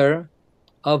father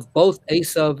of both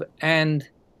Esau and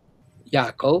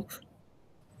Yaakov.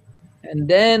 And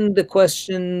then the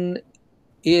question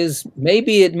is,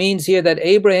 maybe it means here that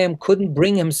Abraham couldn't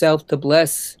bring himself to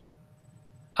bless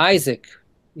Isaac,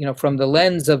 from the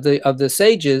lens of the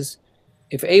sages.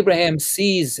 If Abraham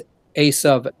sees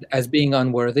Esau as being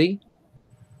unworthy,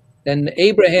 then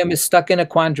Abraham is stuck in a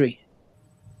quandary,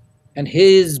 and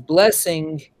his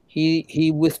blessing,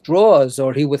 he withdraws,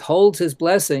 or he withholds his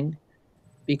blessing,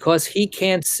 because he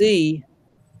can't see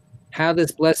how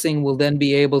this blessing will then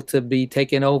be able to be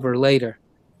taken over later,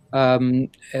 by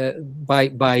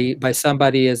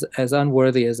somebody as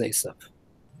unworthy as Esau.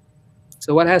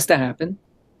 So what has to happen?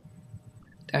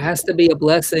 There has to be a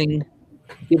blessing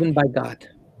given by God.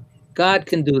 God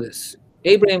can do this.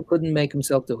 Abraham couldn't make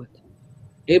himself do it.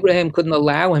 Abraham couldn't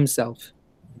allow himself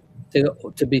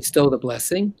to bestow the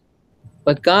blessing,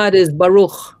 but God is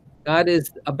Baruch. God is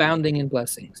abounding in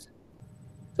blessings.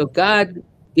 So God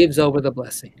gives over the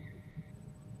blessing.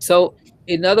 So,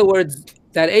 in other words,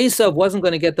 that Esau wasn't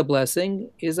going to get the blessing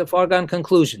is a foregone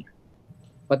conclusion,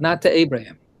 but not to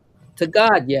Abraham. To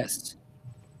God, yes,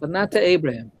 but not to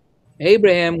Abraham.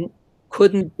 Abraham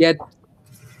couldn't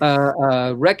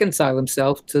reconcile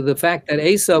himself to the fact that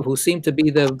Esau, who seemed to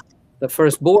be the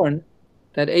firstborn,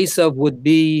 that Esau would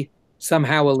be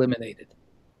somehow eliminated.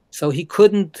 So he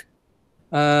couldn't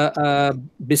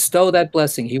bestow that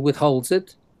blessing. He withholds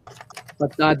it,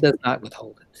 but God does not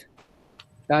withhold it.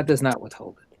 God does not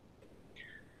withhold it.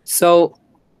 So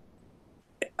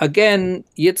again,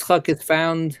 Yitzchak is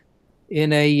found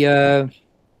in the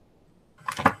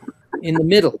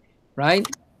middle, right?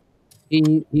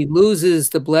 He loses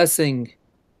the blessing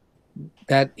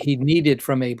that he needed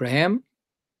from Abraham,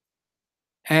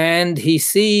 and he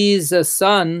sees a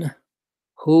son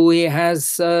who he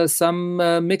has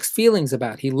some mixed feelings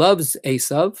about. He loves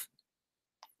Esau,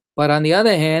 but on the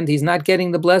other hand, he's not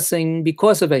getting the blessing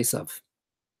because of Esau.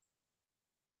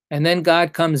 And then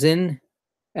God comes in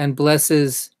and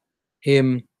blesses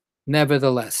him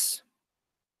nevertheless.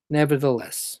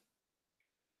 Nevertheless.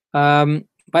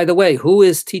 By the way, who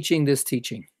is teaching this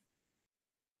teaching?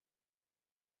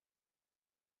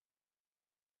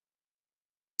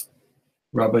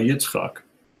 Rabbi Yitzchak.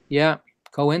 Yeah.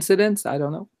 Coincidence? I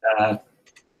don't know.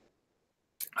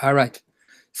 All right.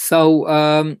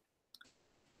 So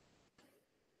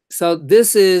so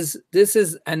this is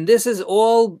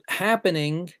all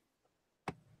happening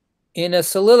in a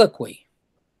soliloquy,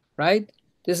 right?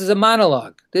 This is a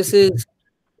monologue. This is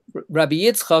Rabbi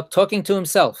Yitzchak talking to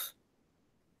himself.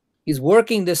 He's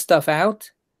working this stuff out.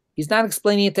 He's not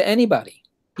explaining it to anybody.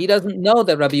 He doesn't know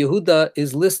that Rabbi Yehuda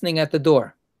is listening at the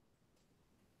door,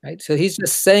 right? So he's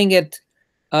just saying it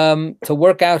to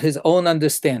work out his own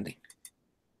understanding.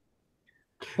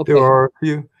 Okay. There are a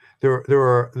few.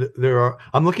 There are.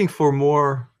 I'm looking for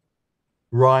more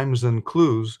rhymes and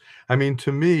clues. I mean,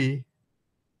 to me,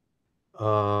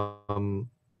 L'chai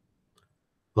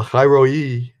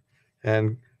Roi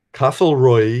and Kafel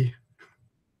Roi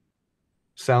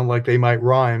sound like they might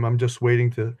rhyme. I'm just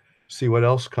waiting to see what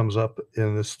else comes up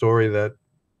in the story that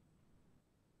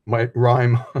might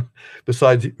rhyme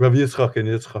besides Rav Yitzchak and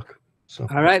Yitzchak. So.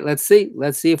 All right, let's see.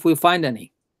 Let's see if we find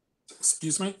any.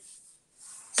 Excuse me?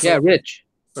 Yeah, Rich.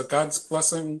 So God's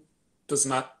blessing does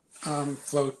not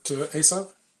flow to Esau?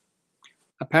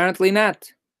 Apparently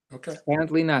not. Okay.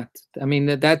 Apparently not. I mean,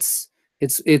 it's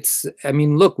I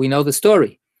mean, look, we know the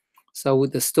story. So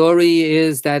the story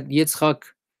is that Yitzchak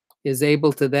is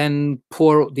able to then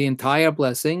pour the entire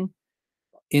blessing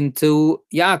into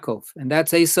Yaakov. And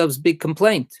that's Esau's big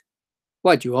complaint.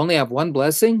 What, you only have one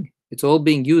blessing? It's all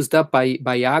being used up by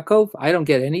Yaakov? I don't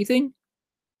get anything?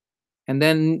 And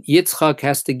then Yitzchak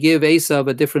has to give Esau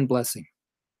a different blessing.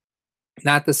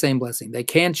 Not the same blessing. They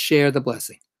can't share the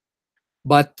blessing.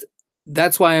 But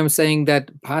that's why I'm saying that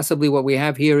possibly what we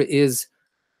have here is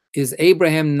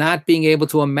Abraham not being able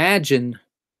to imagine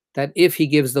that if he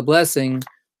gives the blessing,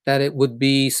 that it would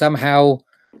be somehow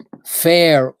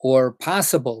fair or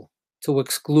possible to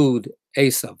exclude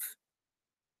Esau,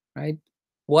 right?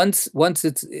 Once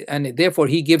it's, and therefore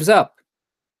he gives up.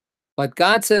 But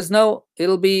God says, no,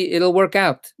 it'll work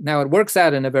out. Now it works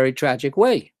out in a very tragic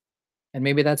way. And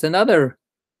maybe that's another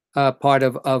part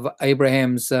of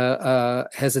Abraham's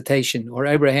hesitation or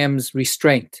Abraham's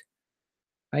restraint,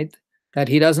 right? That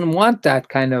he doesn't want that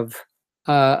kind of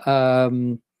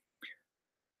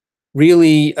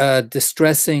really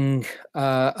distressing,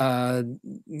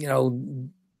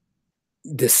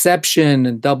 deception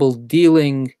and double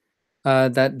dealing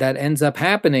that ends up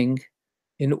happening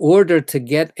in order to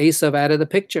get Esau out of the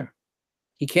picture.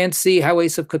 He can't see how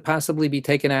Esau could possibly be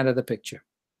taken out of the picture.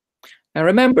 Now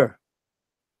remember,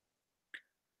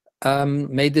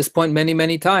 made this point many,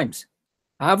 many times.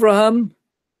 Abraham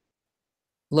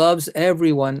loves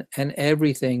everyone and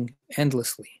everything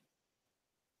endlessly.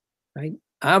 Right?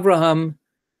 Abraham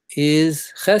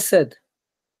is chesed,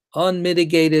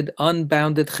 unmitigated,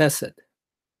 unbounded chesed.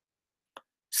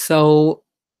 So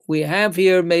we have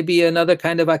here maybe another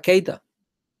kind of akeda,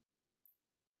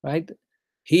 right?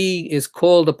 He is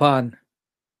called upon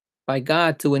by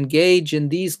God to engage in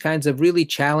these kinds of really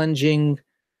challenging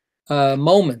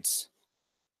moments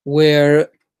where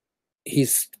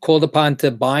he's called upon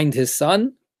to bind his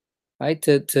son, right?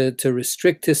 To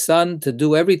restrict his son, to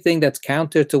do everything that's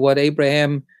counter to what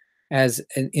Abraham, as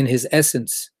in his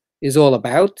essence, is all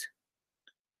about.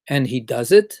 And he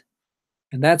does it.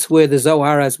 And that's where the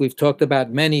Zohar, as we've talked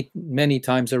about many, many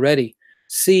times already,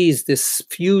 sees this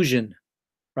fusion,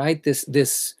 right?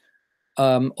 This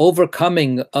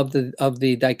overcoming of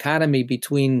the dichotomy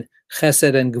between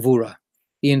Chesed and Gvura,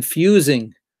 the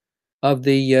infusing of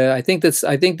the. I think the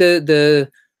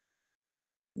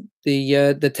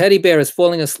teddy bear is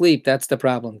falling asleep. That's the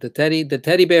problem. The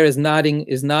teddy bear is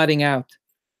nodding out.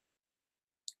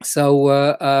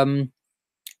 So,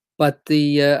 but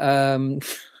the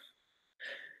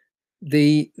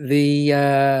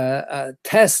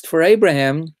test for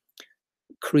Abraham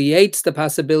creates the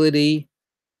possibility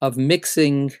of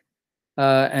mixing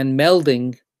and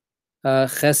melding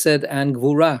chesed and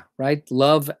gvura, right?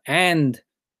 Love and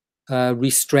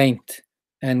restraint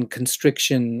and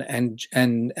constriction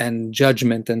and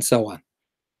judgment and so on.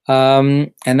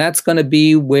 And that's going to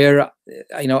be where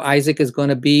Isaac is going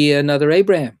to be another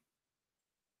Abraham,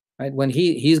 right? When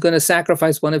he's going to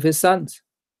sacrifice one of his sons.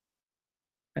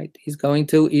 Right, he's going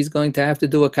to have to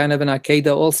do a kind of an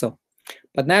akeda also.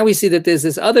 But now we see that there's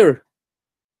this other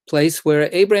place where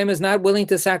Abraham is not willing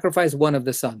to sacrifice one of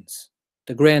the sons,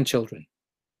 the grandchildren,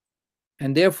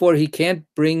 and therefore he can't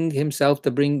bring himself to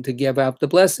give out the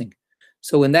blessing.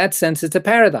 So in that sense, it's a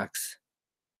paradox,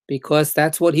 because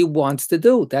that's what he wants to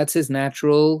do. That's his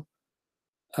natural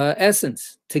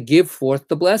essence, to give forth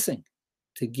the blessing,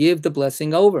 to give the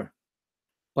blessing over.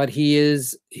 But he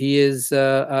is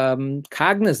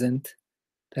cognizant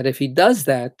that if he does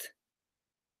that,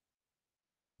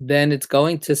 then it's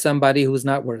going to somebody who's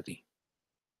not worthy.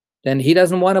 Then he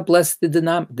doesn't want to bless the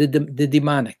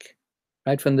demonic,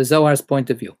 right, from the Zohar's point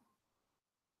of view.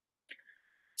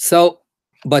 So,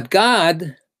 but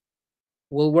God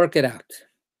will work it out,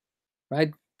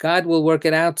 right? God will work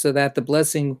it out so that the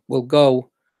blessing will go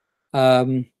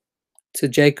to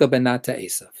Jacob and not to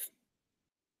Esav.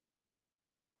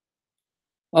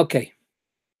 Okay.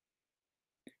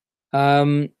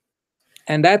 And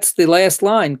that's the last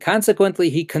line. Consequently,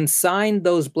 he consigned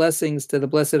those blessings to the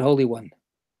Blessed Holy One.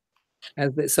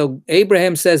 So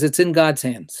Abraham says it's in God's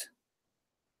hands.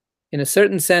 In a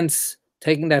certain sense,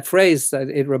 taking that phrase,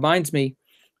 it reminds me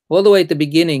all the way at the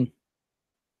beginning,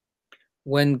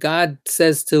 when God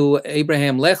says to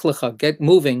Abraham, Lech lecha, get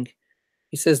moving,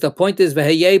 he says the point is,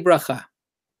 Veheyeh bracha,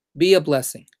 be a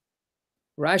blessing.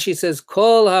 Rashi says,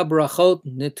 Kol ha-brachot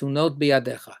netunot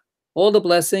biyadecha. All the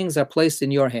blessings are placed in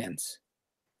your hands.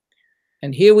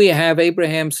 And here we have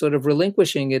Abraham sort of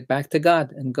relinquishing it back to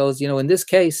God and goes, in this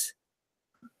case,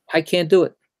 I can't do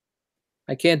it.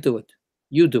 I can't do it.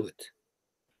 You do it.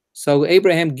 So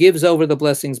Abraham gives over the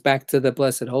blessings back to the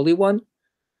Blessed Holy One,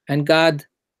 and God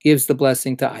gives the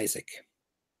blessing to Isaac.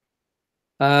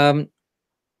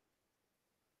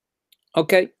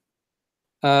 Okay.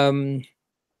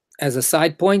 As a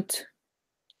side point,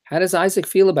 how does Isaac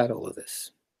feel about all of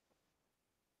this?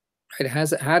 Right?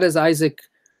 How does Isaac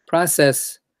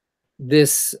process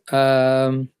this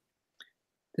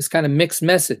this kind of mixed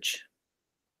message?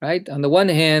 Right? On the one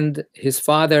hand, his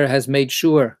father has made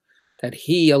sure that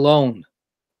he alone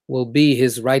will be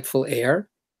his rightful heir.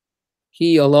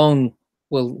 He alone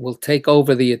will take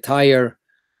over the entire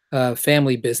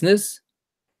family business.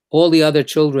 All the other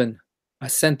children are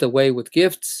sent away with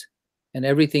gifts, and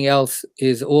everything else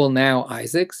is all now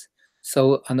Isaac's.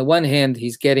 So on the one hand,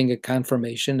 he's getting a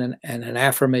confirmation and an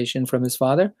affirmation from his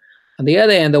father. On the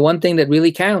other hand, the one thing that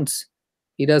really counts,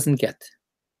 he doesn't get.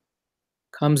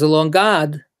 Comes along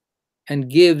God and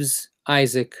gives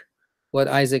Isaac what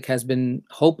Isaac has been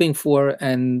hoping for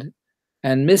and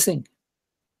missing.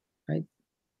 Right?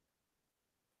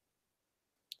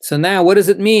 So now, what does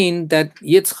it mean that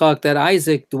Yitzchak, that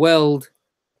Isaac dwelled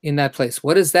in that place?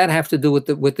 What does that have to do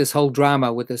with this whole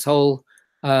drama, with this whole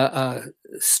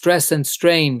stress and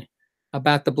strain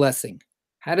about the blessing?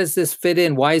 How does this fit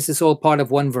in? Why is this all part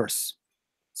of one verse?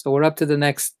 So we're up to the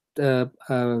next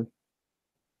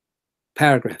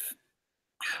paragraph.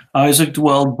 Isaac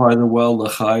dwelled by the well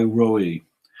Lechai Roi.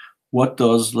 What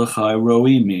does Lechai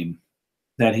Roi mean?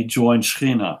 That he joined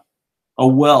Shechina, a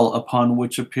well upon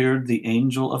which appeared the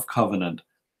angel of covenant,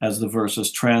 as the verse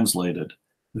is translated.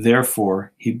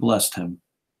 Therefore, he blessed him.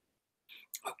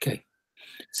 Okay.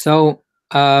 So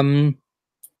the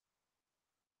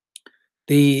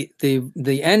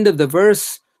end of the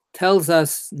verse tells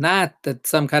us not that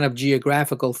some kind of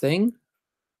geographical thing,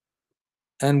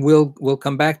 and we'll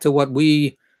come back to what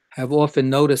we have often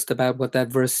noticed about what that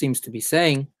verse seems to be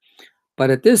saying. But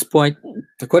at this point,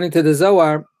 according to the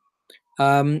Zohar,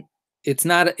 it's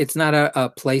not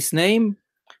a place name,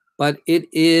 but it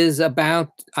is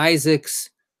about Isaac's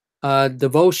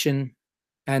devotion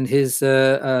and his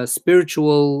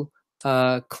spiritual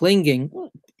clinging.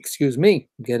 Excuse me,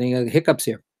 I'm getting hiccups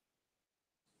here.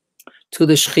 To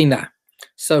the Shekhinah.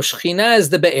 So Shekhinah is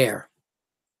the Be'er.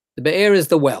 The Be'er is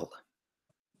the well,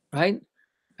 right?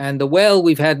 And the well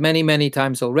we've had many, many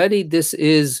times already. This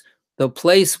is the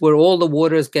place where all the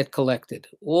waters get collected.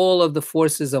 All of the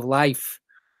forces of life,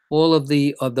 all of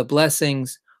the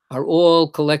blessings are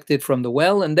all collected from the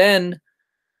well. And then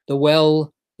the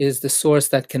well is the source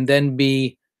that can then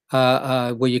be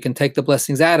where you can take the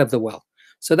blessings out of the well.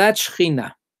 So that's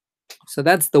Shekhinah. So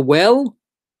that's the well.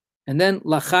 And then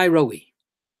Lachai Roi.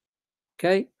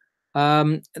 Okay,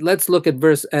 let's look at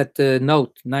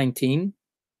note 19.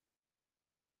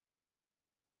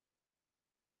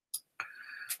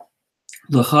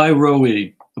 Lachai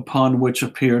Roi, upon which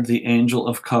appeared the angel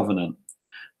of covenant.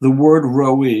 The word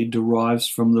Roi derives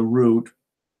from the root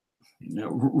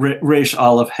Resh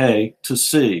Aleph He, to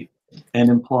see, and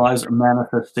implies a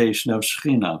manifestation of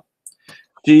Shekhinah.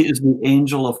 She is the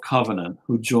angel of covenant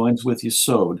who joins with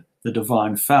Yesod, the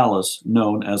divine phallus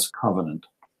known as covenant.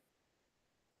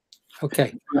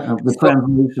 Okay. The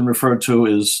translation referred to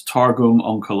is Targum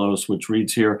Onkelos, which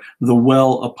reads here, the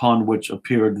well upon which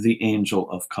appeared the angel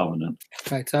of covenant.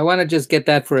 Right, so I want to just get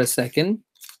that for a second.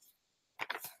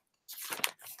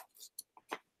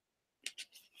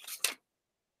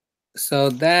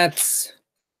 So that's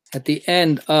at the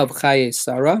end of Chaye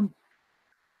Sarah,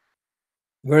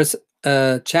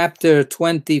 chapter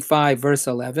 25, verse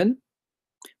 11.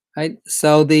 Right.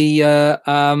 So the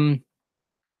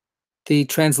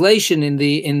translation in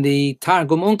the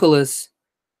Targum Onkelos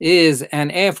is,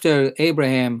 and after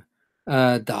Abraham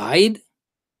died,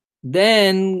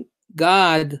 then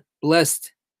God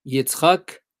blessed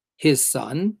Yitzchak, his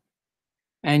son,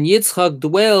 and Yitzchak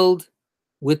dwelled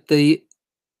with the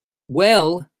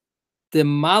well, the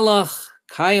Malach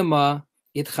Kayama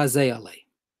Itchazeh Alei,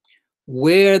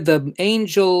 where the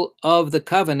angel of the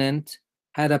covenant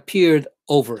had appeared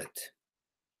over it.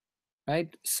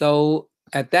 Right? So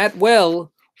at that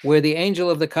well where the angel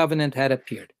of the covenant had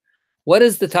appeared. What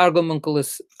is the Targum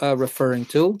Onkelos referring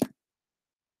to?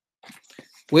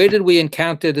 Where did we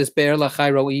encounter this Be'er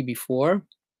Lachai Roi before?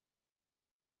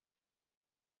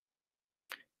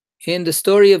 In the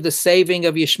story of the saving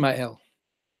of Yishmael.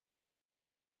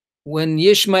 When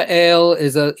Yishmael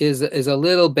is a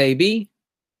little baby,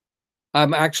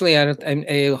 actually,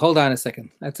 hold on a second.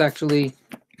 That's actually,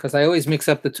 because I always mix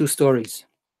up the two stories.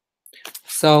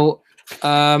 So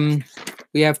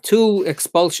we have two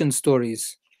expulsion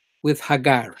stories with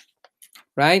Hagar,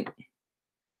 right?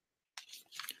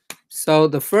 So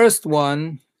the first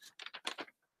one,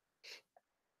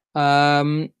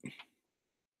 so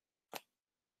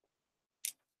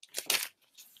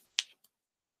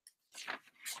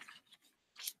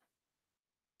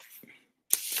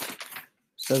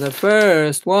the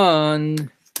first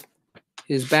one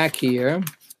is back here.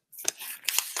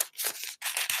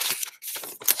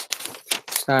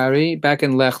 Sorry, back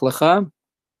in Lech Lecha.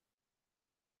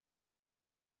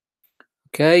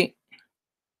 Okay.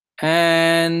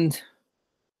 And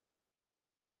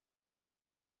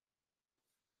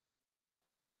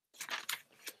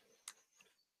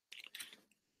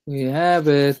we have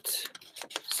it.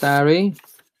 Sorry.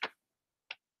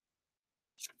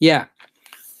 Yeah.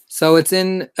 So it's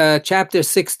in chapter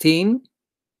 16.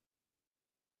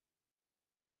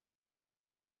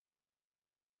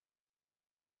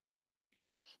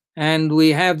 And we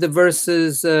have the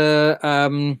verses.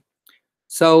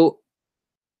 So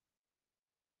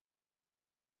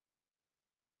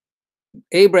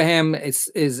Abraham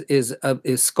is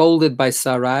scolded by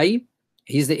Sarai.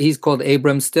 He's called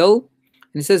Abram still,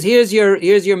 and he says, "Here's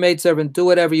your maidservant. Do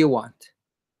whatever you want."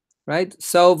 Right?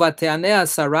 So vateanea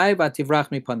Sarai vativrach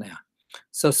mipanea.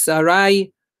 So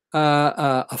Sarai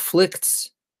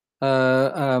afflicts,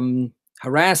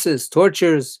 harasses,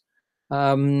 tortures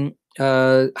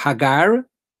Hagar,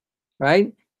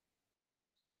 right?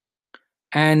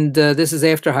 And this is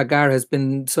after Hagar has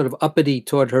been sort of uppity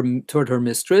toward her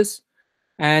mistress,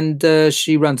 and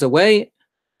she runs away.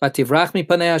 Vativrach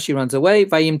mipanea, she runs away.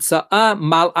 Vayimtsa'a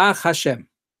malach Hashem,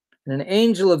 and an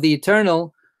angel of the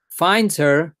Eternal finds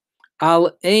her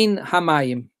al ein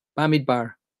hamayim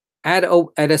bamidbar, at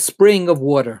a spring of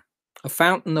water, a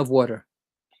fountain of water.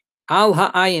 Al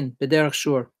ha'ayin b'derech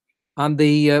shur, on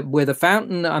the where the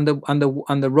fountain on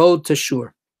the road to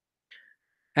Shur.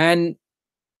 And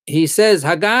he says,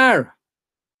 Hagar,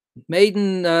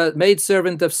 maid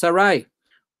servant of Sarai,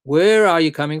 where are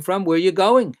you coming from? Where are you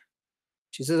going?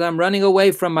 She says, I'm running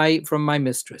away from my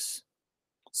mistress.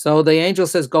 So the angel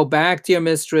says, go back to your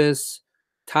mistress,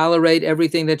 tolerate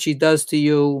everything that she does to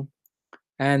you.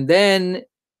 And then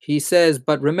he says,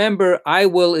 but remember,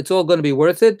 it's all going to be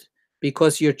worth it,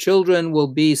 because your children will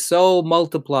be so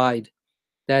multiplied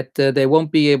that they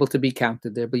won't be able to be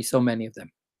counted. There'll be so many of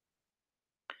them.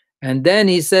 And then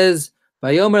he says,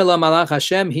 Vayomer la malach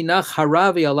Hashem hinach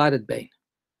haravi aladet bein.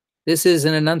 This is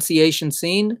an annunciation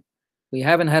scene. We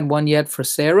haven't had one yet for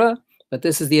Sarah, but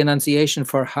this is the annunciation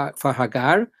for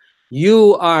Hagar.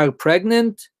 You are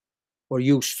pregnant, or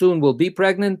you soon will be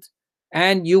pregnant,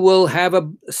 and you will have a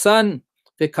son.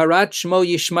 V'karat shmo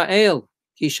Yishmael,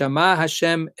 ki shama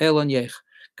Hashem elonyech.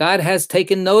 God has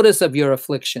taken notice of your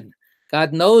affliction.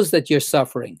 God knows that you're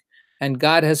suffering, and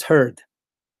God has heard.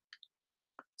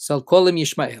 So call him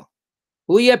Yishmael.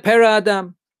 Uye pera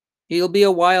adam. He'll be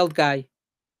a wild guy.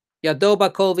 Yado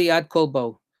bakol v'yad kol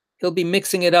bo. He'll be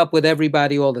mixing it up with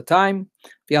everybody all the time.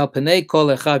 V'al penei kol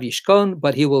echav yishkon.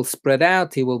 But he will spread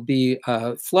out. He will be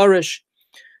flourish.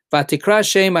 V'tikra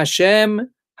shem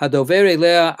Hashem hadover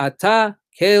elea ata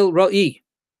kel ro'i.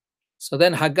 So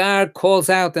then Hagar calls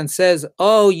out and says,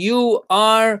 oh, you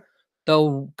are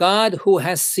the God who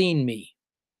has seen me.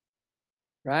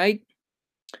 Right?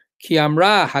 Ki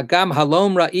amra hagam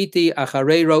halom ra'iti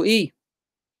acharei ro'i.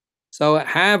 So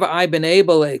have I been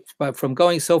able, from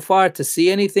going so far, to see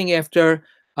anything after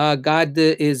God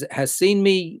has seen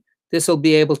me? This will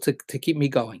be able to keep me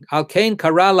going. Al kain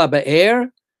karala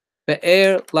be'er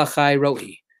lachai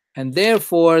ro'i. And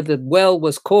therefore the well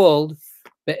was called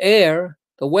be'er,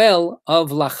 the well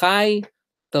of lachai,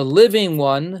 the living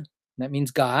one, that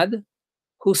means God,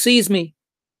 who sees me,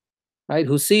 right?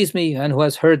 Who sees me and who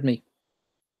has heard me.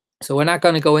 So we're not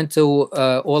going to go into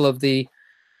all of the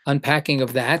unpacking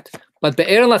of that. But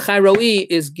Be'er Lachai Ro'i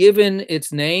is given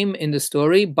its name in the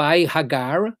story by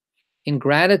Hagar in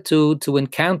gratitude to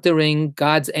encountering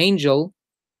God's angel,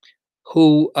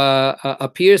 who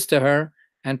appears to her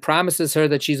and promises her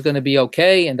that she's going to be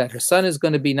okay, and that her son is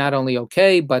going to be not only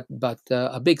okay, but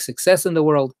a big success in the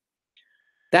world.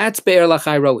 That's Be'er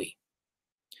Lachai Ro'i.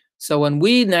 So when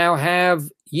we now have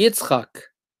Yitzchak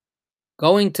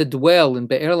going to dwell in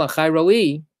Be'er Lachai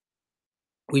Ro'i,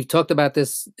 we've talked about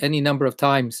this any number of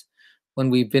times when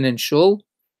we've been in Shul.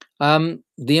 The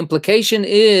implication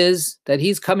is that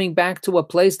he's coming back to a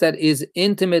place that is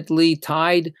intimately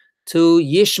tied to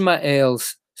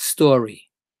Yishmael's story.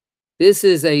 This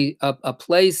is a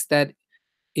place that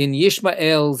in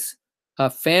Yishmael's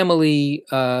family,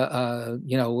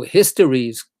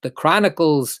 histories, the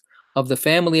chronicles of the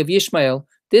family of Yishmael,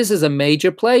 this is a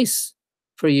major place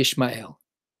for Yishmael.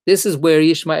 This is where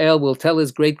Yishmael will tell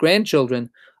his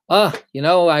great-grandchildren,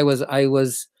 I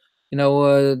was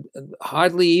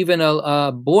hardly even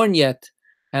born yet,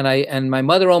 and my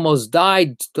mother almost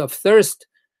died of thirst,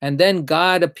 and then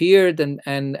God appeared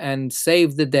and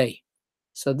saved the day.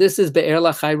 So this is Be'er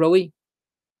Lachai Ro'i.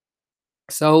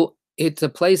 So it's a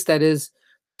place that is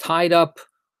tied up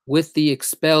with the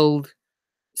expelled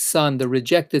son, the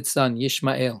rejected son,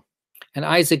 Yishmael. And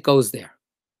Isaac goes there.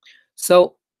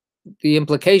 So the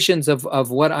implications of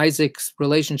what Isaac's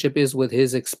relationship is with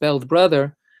his expelled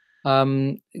brother,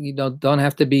 don't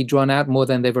have to be drawn out more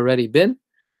than they've already been.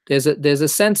 There's a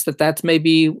sense that that's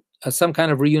maybe some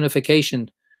kind of reunification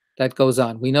that goes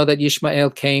on. We know that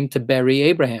Yishmael came to bury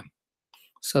Abraham.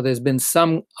 So there's been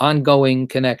some ongoing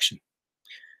connection.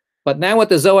 But now what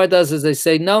the Zohar does is they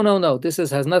say, no, this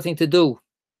has nothing to do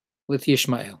with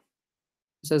Yishmael.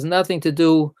 This has nothing to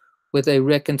do with a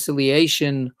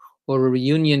reconciliation or a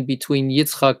reunion between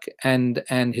Yitzchak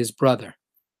and his brother.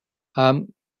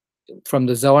 From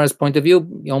the Zohar's point of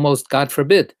view, almost God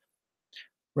forbid.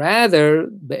 Rather,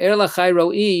 Be'er Lachai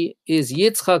Ro'i is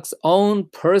Yitzchak's own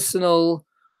personal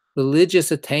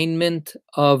religious attainment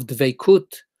of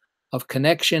dveikut, of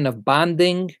connection, of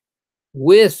bonding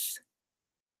with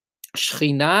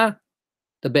Shechina,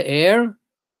 the Be'er,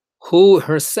 who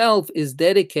herself is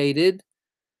dedicated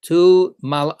to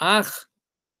Malach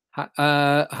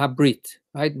Habrit,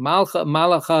 right?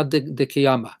 Malacha de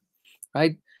Kiyama,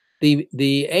 right?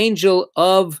 The angel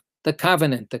of the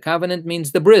covenant. The covenant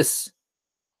means the bris,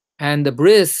 and the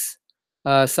bris,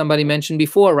 somebody mentioned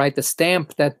before, right? The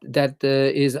stamp that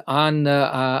is on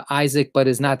Isaac but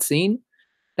is not seen.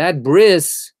 That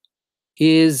bris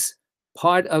is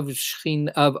part of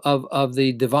of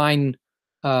the divine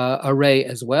array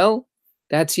as well.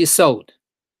 That's Yesod,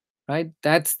 right?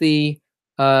 That's the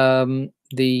phallus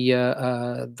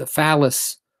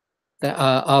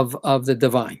of the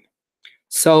divine.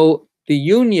 So the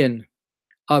union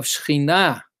of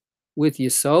Shekhinah with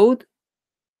Yesod,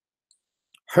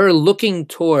 her looking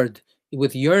toward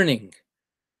with yearning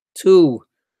to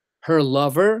her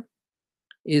lover,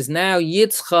 is now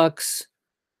Yitzchak's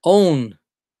own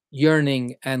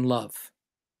yearning and love.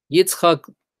 Yitzchak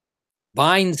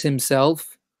binds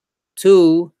himself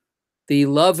to the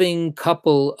loving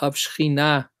couple of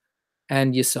Shekhinah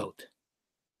and Yesod.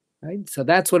 Right? So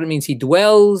that's what it means. He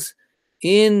dwells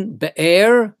in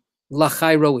Be'er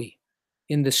Lachai Roi,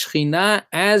 in the Shekhinah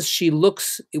as she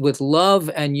looks with love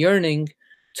and yearning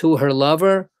to her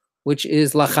lover, which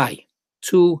is Lachai,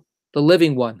 to the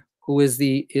living one, who is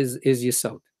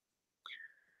Yesod,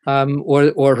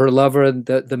 or her lover,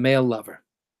 the male lover.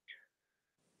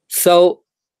 So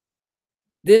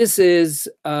this is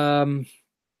what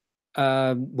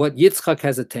Yitzchak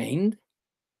has attained.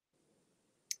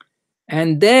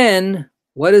 And then,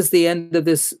 what does the end of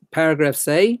this paragraph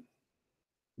say?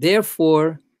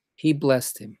 Therefore, he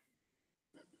blessed him.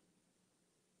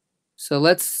 So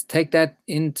let's take that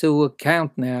into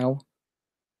account now.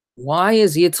 Why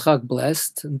is Yitzchak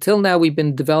blessed? Until now, we've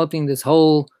been developing this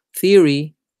whole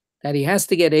theory that he has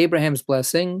to get Abraham's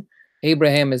blessing.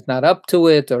 Abraham is not up to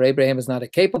it, or Abraham is not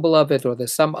capable of it, or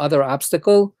there's some other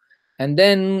obstacle. And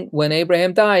then when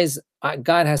Abraham dies,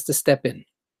 God has to step in.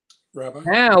 Rabbi?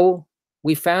 Now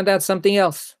we found out something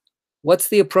else. What's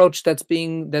the approach that's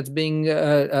being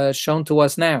shown to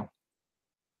us now?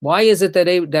 Why is it that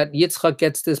Yitzchak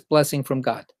gets this blessing from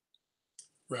God?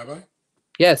 Rabbi?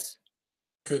 Yes.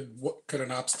 Could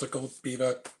an obstacle be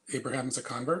that Abraham's a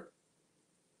convert?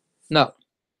 No.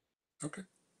 Okay.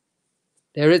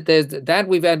 There's that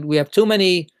we have too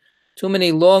many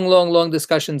long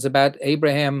discussions about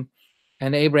Abraham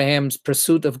and Abraham's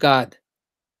pursuit of God.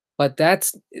 But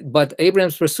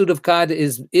Abraham's pursuit of God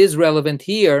is relevant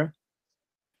here.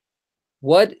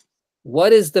 What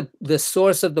is the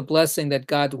source of the blessing that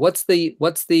God? What's the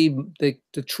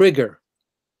trigger,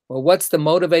 or what's the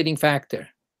motivating factor?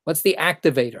 What's the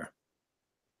activator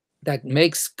that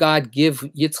makes God give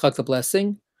Yitzchak the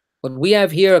blessing? What we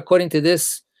have here, according to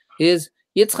this, is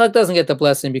Yitzchak doesn't get the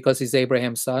blessing because he's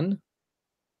Abraham's son,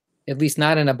 at least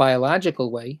not in a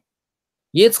biological way.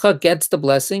 Yitzchak gets the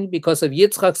blessing because of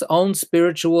Yitzchak's own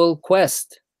spiritual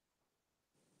quest.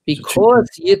 Because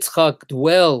Yitzchak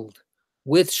dwelled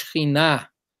with Shekhinah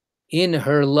in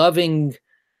her loving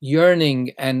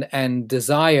yearning and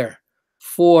desire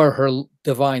for her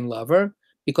divine lover,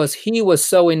 because he was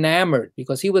so enamored,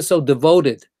 because he was so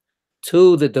devoted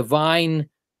to the divine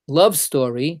love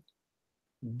story,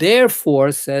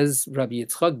 therefore, says Rabbi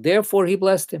Yitzchak, therefore he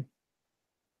blessed him.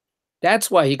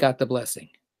 That's why he got the blessing.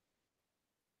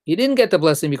 He didn't get the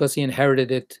blessing because he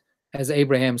inherited it as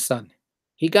Abraham's son.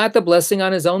 He got the blessing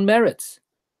on his own merits.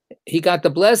 He got the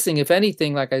blessing, if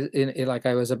anything, like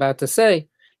I was about to say,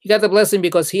 he got the blessing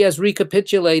because he has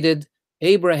recapitulated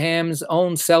Abraham's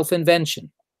own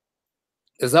self-invention.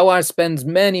 The Zohar spends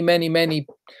many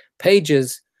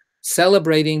pages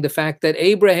celebrating the fact that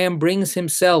Abraham brings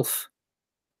himself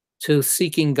to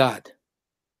seeking God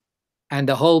and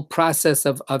the whole process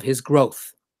of his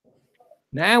growth.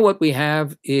 Now what we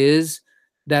have is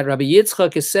that Rabbi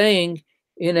Yitzchak is saying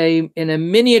in a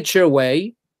miniature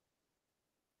way,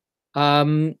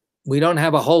 we don't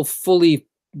have a whole fully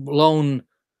blown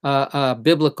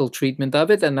biblical treatment of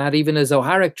it, and not even a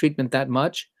Zoharic treatment that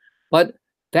much, but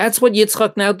that's what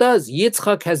Yitzchak now does.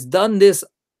 Yitzchak has done this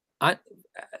on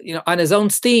his own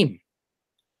steam,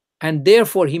 and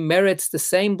therefore he merits the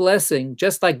same blessing,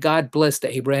 just like God blessed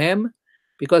Abraham,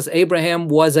 because Abraham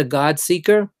was a God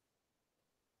seeker.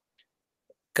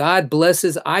 God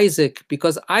blesses Isaac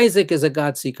because Isaac is a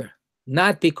God seeker,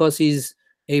 not because he's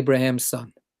Abraham's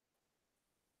son.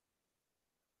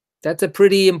 That's a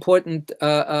pretty important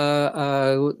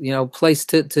place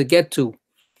to get to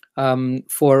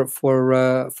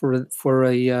for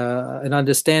an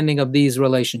understanding of these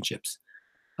relationships.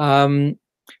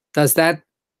 Does that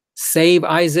save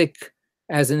Isaac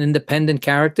as an independent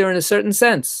character? In a certain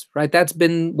sense, right? That's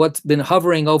been what's been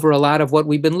hovering over a lot of what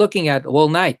we've been looking at all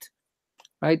night,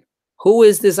 right? Who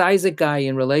is this Isaac guy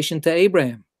in relation to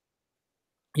Abraham?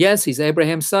 Yes, he's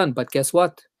Abraham's son, but guess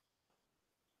what?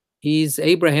 He's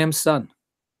Abraham's son,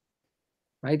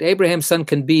 right? Abraham's son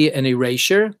can be an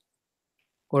erasure,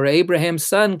 or Abraham's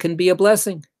son can be a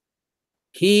blessing.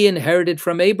 He inherited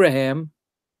from Abraham,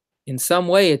 in some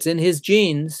way, it's in his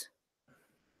genes,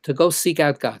 to go seek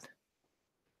out God.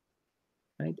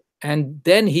 right? And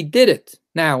then he did it.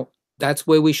 Now, that's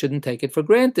where we shouldn't take it for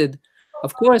granted.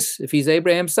 Of course, if he's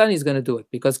Abraham's son, he's going to do it,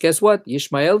 because guess what?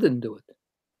 Ishmael didn't do it,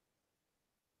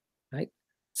 right?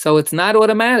 So it's not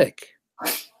automatic,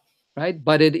 right?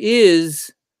 But it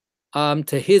is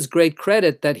to his great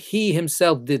credit that he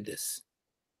himself did this.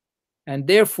 And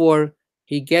therefore,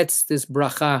 he gets this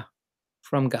bracha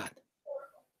from God.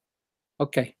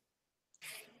 Okay.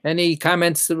 Any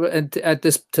comments at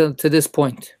this to this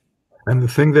point? And the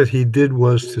thing that he did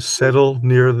was to settle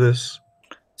near this.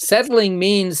 Settling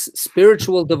means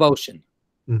spiritual devotion.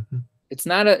 Mm-hmm. It's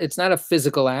not a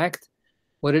physical act.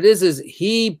 What it is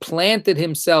he planted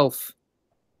himself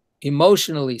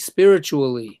emotionally,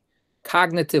 spiritually,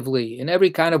 cognitively, in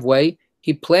every kind of way.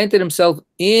 He planted himself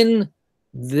in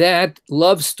that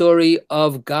love story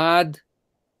of God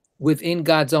within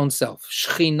God's own self.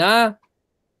 Shekhinah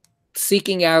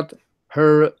seeking out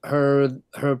her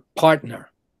partner,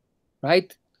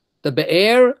 right? The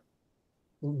Be'er,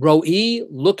 Ro'i,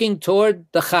 looking toward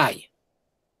the Chai,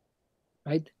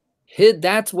 right?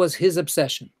 That was his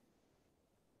obsession.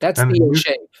 That's the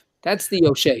Yoshev. That's the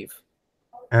Yoshev.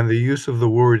 And the use of the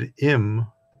word im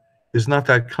is not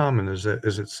that common, is it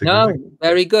significant? No,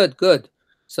 very good, good.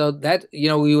 So that,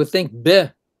 we would think be,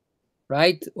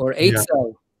 right? Or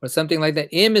eitzel, or something like that.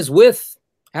 Im is with,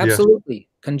 absolutely. Yes.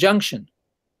 Conjunction.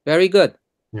 Very good.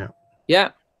 Yeah.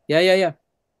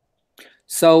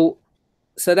 So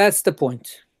that's the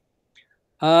point.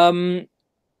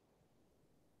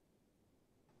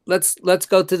 Let's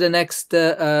go to the next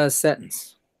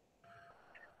sentence.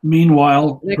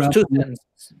 Meanwhile, Rabbi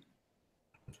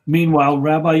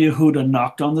Yehuda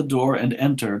knocked on the door and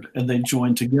entered, and they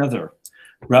joined together.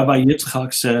 Rabbi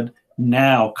Yitzchak said,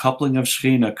 "Now, coupling of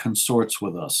Shekhinah consorts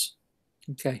with us."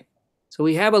 Okay, so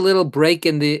we have a little break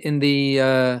in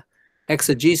the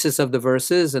exegesis of the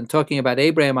verses and talking about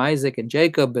Abraham, Isaac, and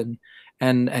Jacob, and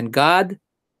God,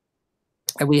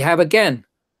 and we have again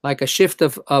like a shift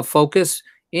of focus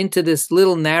into this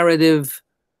little narrative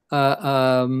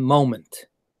moment.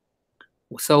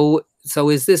 So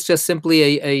is this just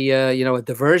simply a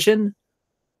diversion?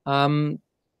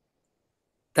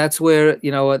 That's where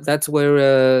there's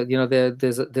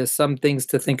some things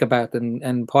to think about,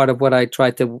 and part of what I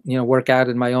tried to work out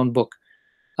in my own book.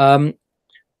 But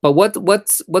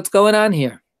what's going on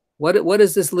here? What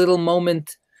is this little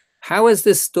moment? How is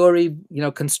this story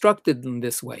constructed in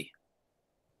this way?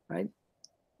 Right?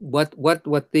 What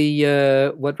Rabbi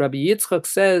Yitzchak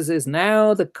says is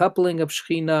now the coupling of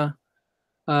Shekhinah.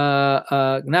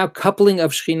 Now coupling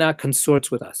of Shekhinah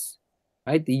consorts with us,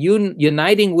 right? The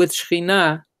uniting with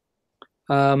Shekhinah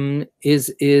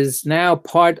is now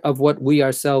part of what we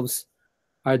ourselves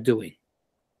are doing.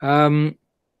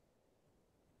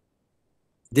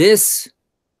 This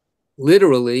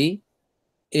literally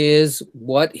is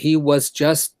what he was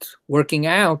just working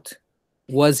out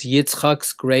was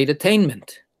Yitzchak's great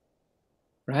attainment,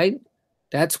 right?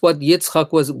 That's what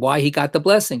Yitzchak was, why he got the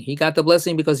blessing. He got the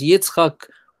blessing because Yitzchak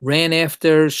ran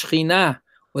after Shekhinah,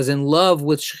 was in love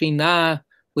with Shekhinah,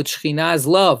 with Shekhinah's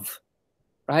love,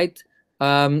 right?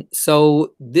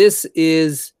 So this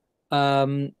is,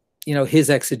 his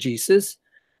exegesis.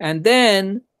 And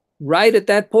then right at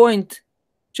that point,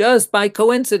 just by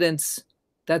coincidence,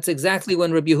 that's exactly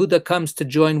when Rabbi Yehuda comes to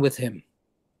join with him,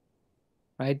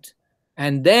 right?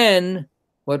 And then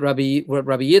what Rabbi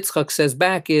Yitzchak says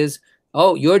back is,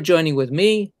 oh, you're joining with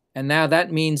me, and now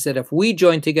that means that if we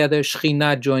join together,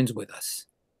 Shekhinah joins with us,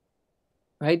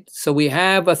 right? So we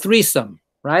have a threesome,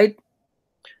 right?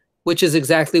 Which is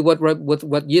exactly what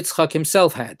Yitzchak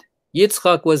himself had.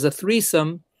 Yitzchak was a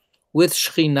threesome with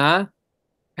Shekhinah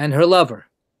and her lover,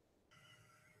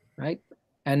 right?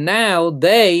 And now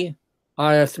they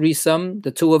are a threesome,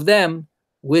 the two of them,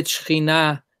 with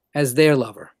Shekhinah as their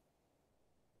lover,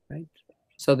 right?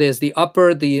 So there's the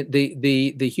upper,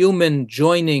 the human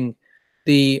joining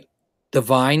the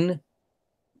divine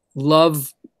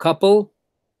love couple,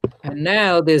 and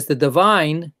now there's the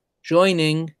divine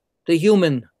joining the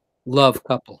human love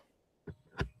couple,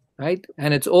 right?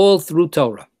 And it's all through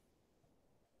Torah.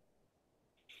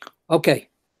 Okay,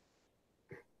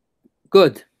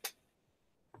 good.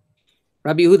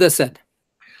 Rabbi Yehuda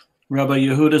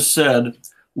said,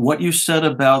 what you said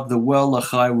about the well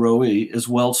lachai roi is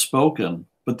well spoken,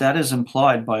 but that is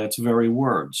implied by its very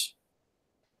words.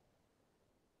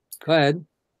 Go ahead.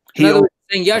 In other words,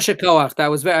 saying Yasher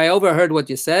Koach, I overheard what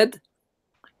you said.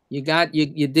 You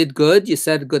did good. You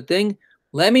said a good thing.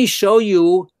 Let me show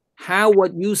you how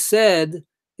what you said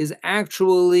is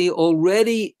actually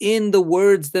already in the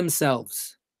words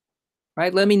themselves.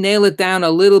 Right? Let me nail it down a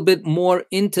little bit more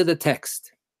into the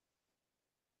text.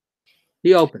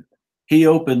 Be open. He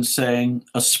opened, saying,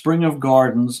 "A spring of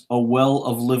gardens, a well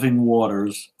of living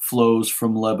waters flows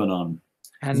from Lebanon."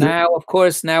 And now, of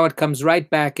course, now it comes right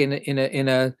back in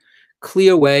a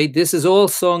clear way. This is all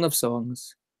Song of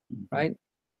Songs, right?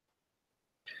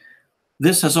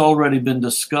 This has already been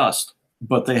discussed,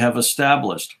 but they have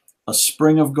established a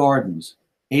spring of gardens,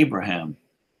 Abraham,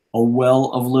 a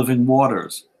well of living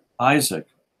waters, Isaac,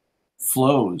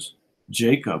 flows,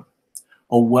 Jacob,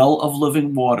 a well of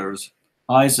living waters,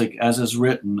 Isaac, as is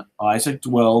written, Isaac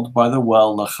dwelled by the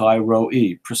well Lachai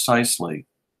Roi, precisely.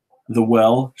 The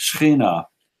well, Shechina,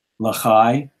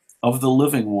 Lachai, of the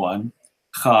living one,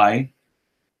 Chai,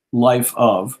 life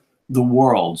of, the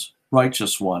worlds,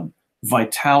 righteous one,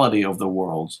 vitality of the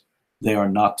worlds. They are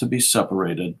not to be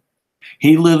separated.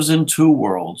 He lives in two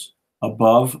worlds,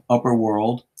 above, upper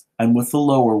world, and with the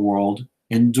lower world,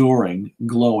 enduring,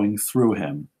 glowing through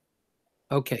him.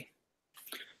 Okay.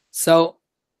 So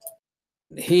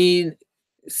he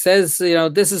says,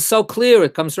 this is so clear.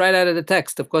 It comes right out of the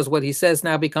text. Of course, what he says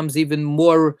now becomes even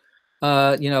more,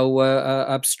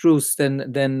 abstruse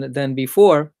than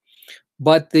before.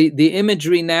 But the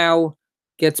imagery now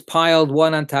gets piled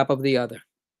one on top of the other.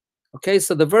 Okay,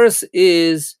 so the verse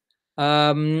is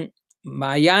Mayan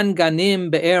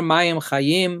Ganim Be'er Mayim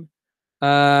Chayim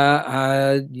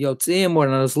Yotzim or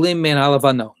Nozlim Min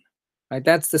Halavanon. Right,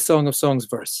 that's the Song of Songs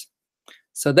verse.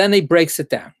 So then he breaks it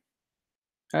down.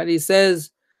 Right, he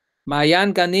says,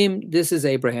 Mayan Ganim, this is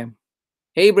Abraham.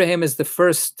 Abraham is the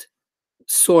first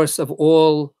source of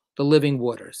all the living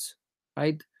waters.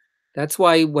 Right? That's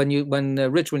why when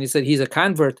Rich, when you said he's a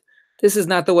convert, this is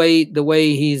not the way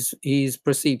he's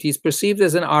perceived. He's perceived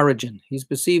as an origin. He's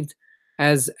perceived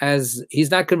as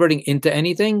he's not converting into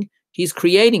anything. He's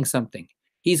creating something.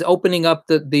 He's opening up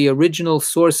the original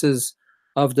sources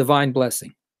of divine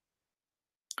blessing.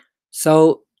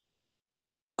 So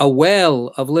a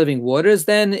well of living waters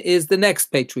then is the next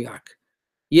patriarch,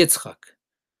 Yitzchak.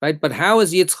 Right? But how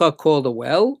is Yitzchak called a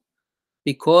well?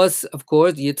 Because, of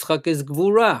course, Yitzchak is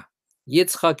Gvura.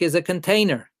 Yitzchak is a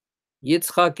container.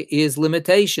 Yitzchak is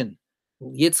limitation.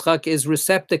 Yitzchak is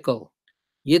receptacle.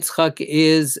 Yitzchak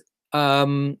is,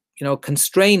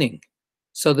 constraining.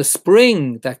 So the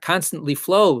spring that constantly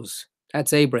flows,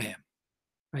 that's Abraham.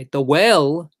 Right? The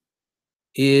well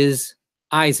is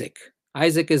Isaac.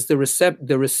 Isaac is the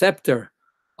receptor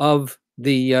of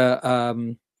the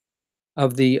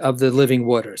living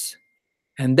waters,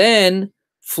 and then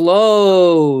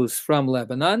flows from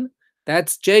Lebanon.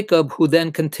 That's Jacob, who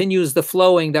then continues the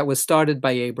flowing that was started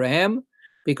by Abraham,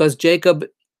 because Jacob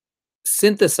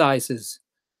synthesizes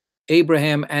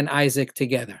Abraham and Isaac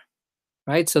together,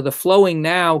 right? So the flowing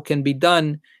now can be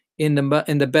done in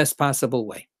the best possible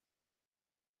way.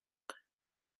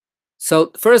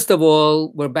 So first of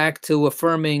all, we're back to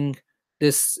affirming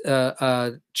this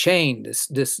chain,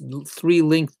 this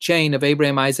three-linked chain of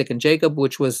Abraham, Isaac, and Jacob,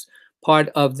 which was part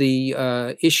of the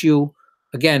issue,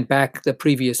 again, back the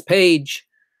previous page,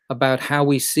 about how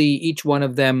we see each one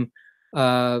of them,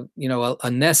 a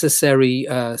necessary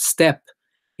step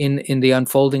in the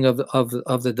unfolding of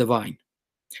the divine.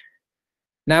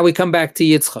 Now we come back to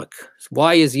Yitzchak.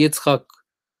 Why is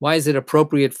it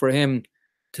appropriate for him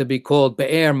to be called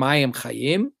Be'er Mayim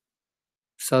Chayim?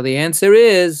 So the answer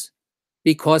is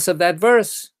because of that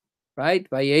verse, right?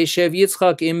 Vayeshev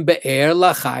Yitzchak im Be'er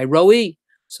Lachai Roi.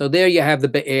 So there you have the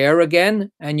Be'er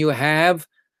again, and you have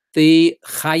the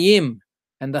Chayim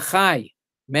and the Chai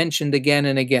mentioned again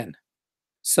and again.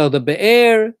 So the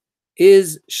Be'er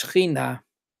is Shechina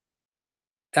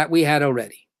that we had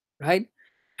already, right?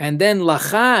 And then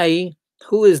Lachai,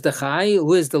 who is the Chai?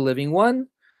 Who is the living one?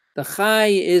 The Chai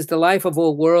is the life of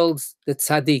all worlds, the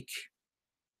Tzaddik,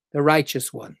 the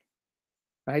righteous one,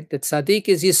 right? The Tzaddik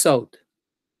is Yesod.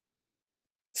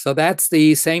 So that's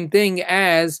the same thing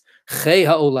as Chei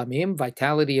HaOlamim,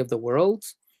 vitality of the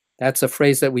worlds. That's a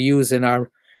phrase that we use in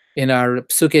our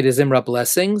Psukei de Zimra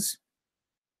blessings.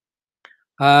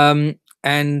 When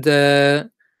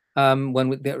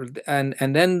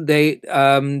then they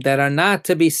that are not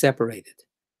to be separated,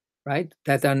 right?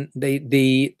 That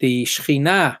the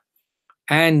Shechina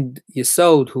and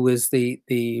Yesod, who is the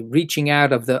reaching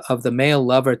out of the male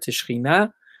lover to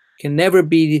Shechina, can never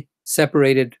be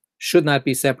separated, should not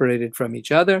be separated from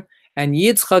each other. And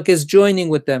Yitzchak is joining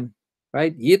with them,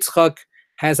 right? Yitzchak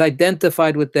has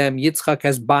identified with them. Yitzchak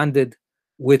has bonded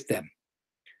with them.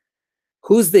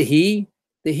 Who's the he?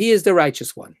 The he is the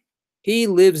righteous one. He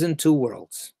lives in two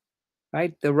worlds,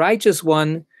 right? The righteous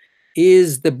one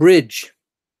is the bridge,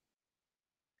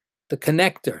 the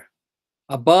connector,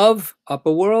 above,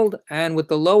 upper world, and with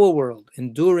the lower world,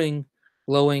 enduring,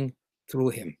 glowing through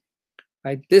him,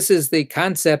 right? This is the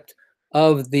concept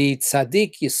of the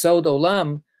tzaddik Yesod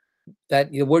Olam,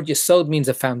 that the word Yesod means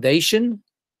a foundation,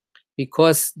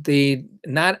 because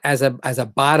not as a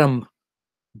bottom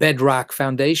bedrock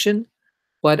foundation,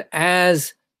 but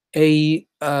as the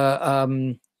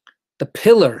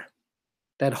pillar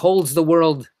that holds the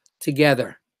world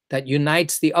together, that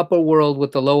unites the upper world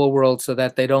with the lower world so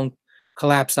that they don't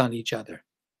collapse on each other.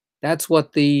 That's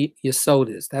what the Yesod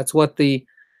is. That's what the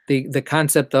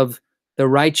concept of the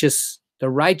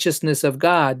righteousness of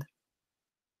God,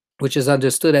 which is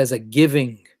understood as a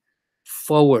giving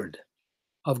forward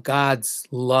of God's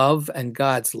love and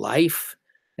God's life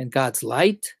and God's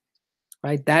light,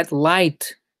 right? That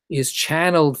light is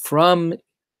channeled from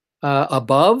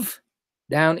above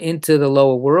down into the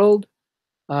lower world,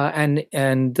 and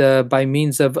by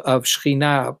means of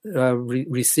Shekhinah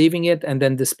receiving it and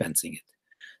then dispensing it.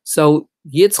 So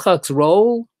Yitzchak's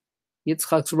role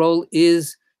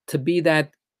is to be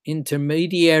that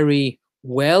intermediary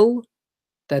well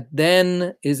that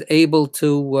then is able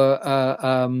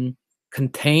to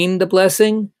contain the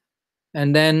blessing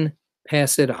and then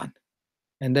pass it on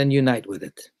and then unite with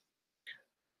it.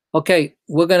 Okay,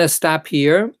 we're going to stop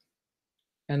here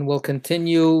and we'll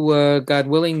continue, God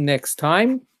willing, next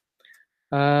time.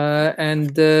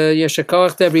 And Yesher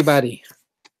Koach to everybody.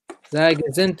 Sei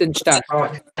gesinnt und stark.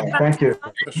 Thank you.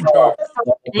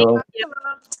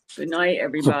 Good night,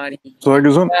 everybody. Sei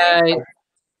gesund. Bye.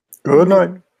 Good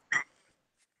night.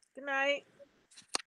 Good night.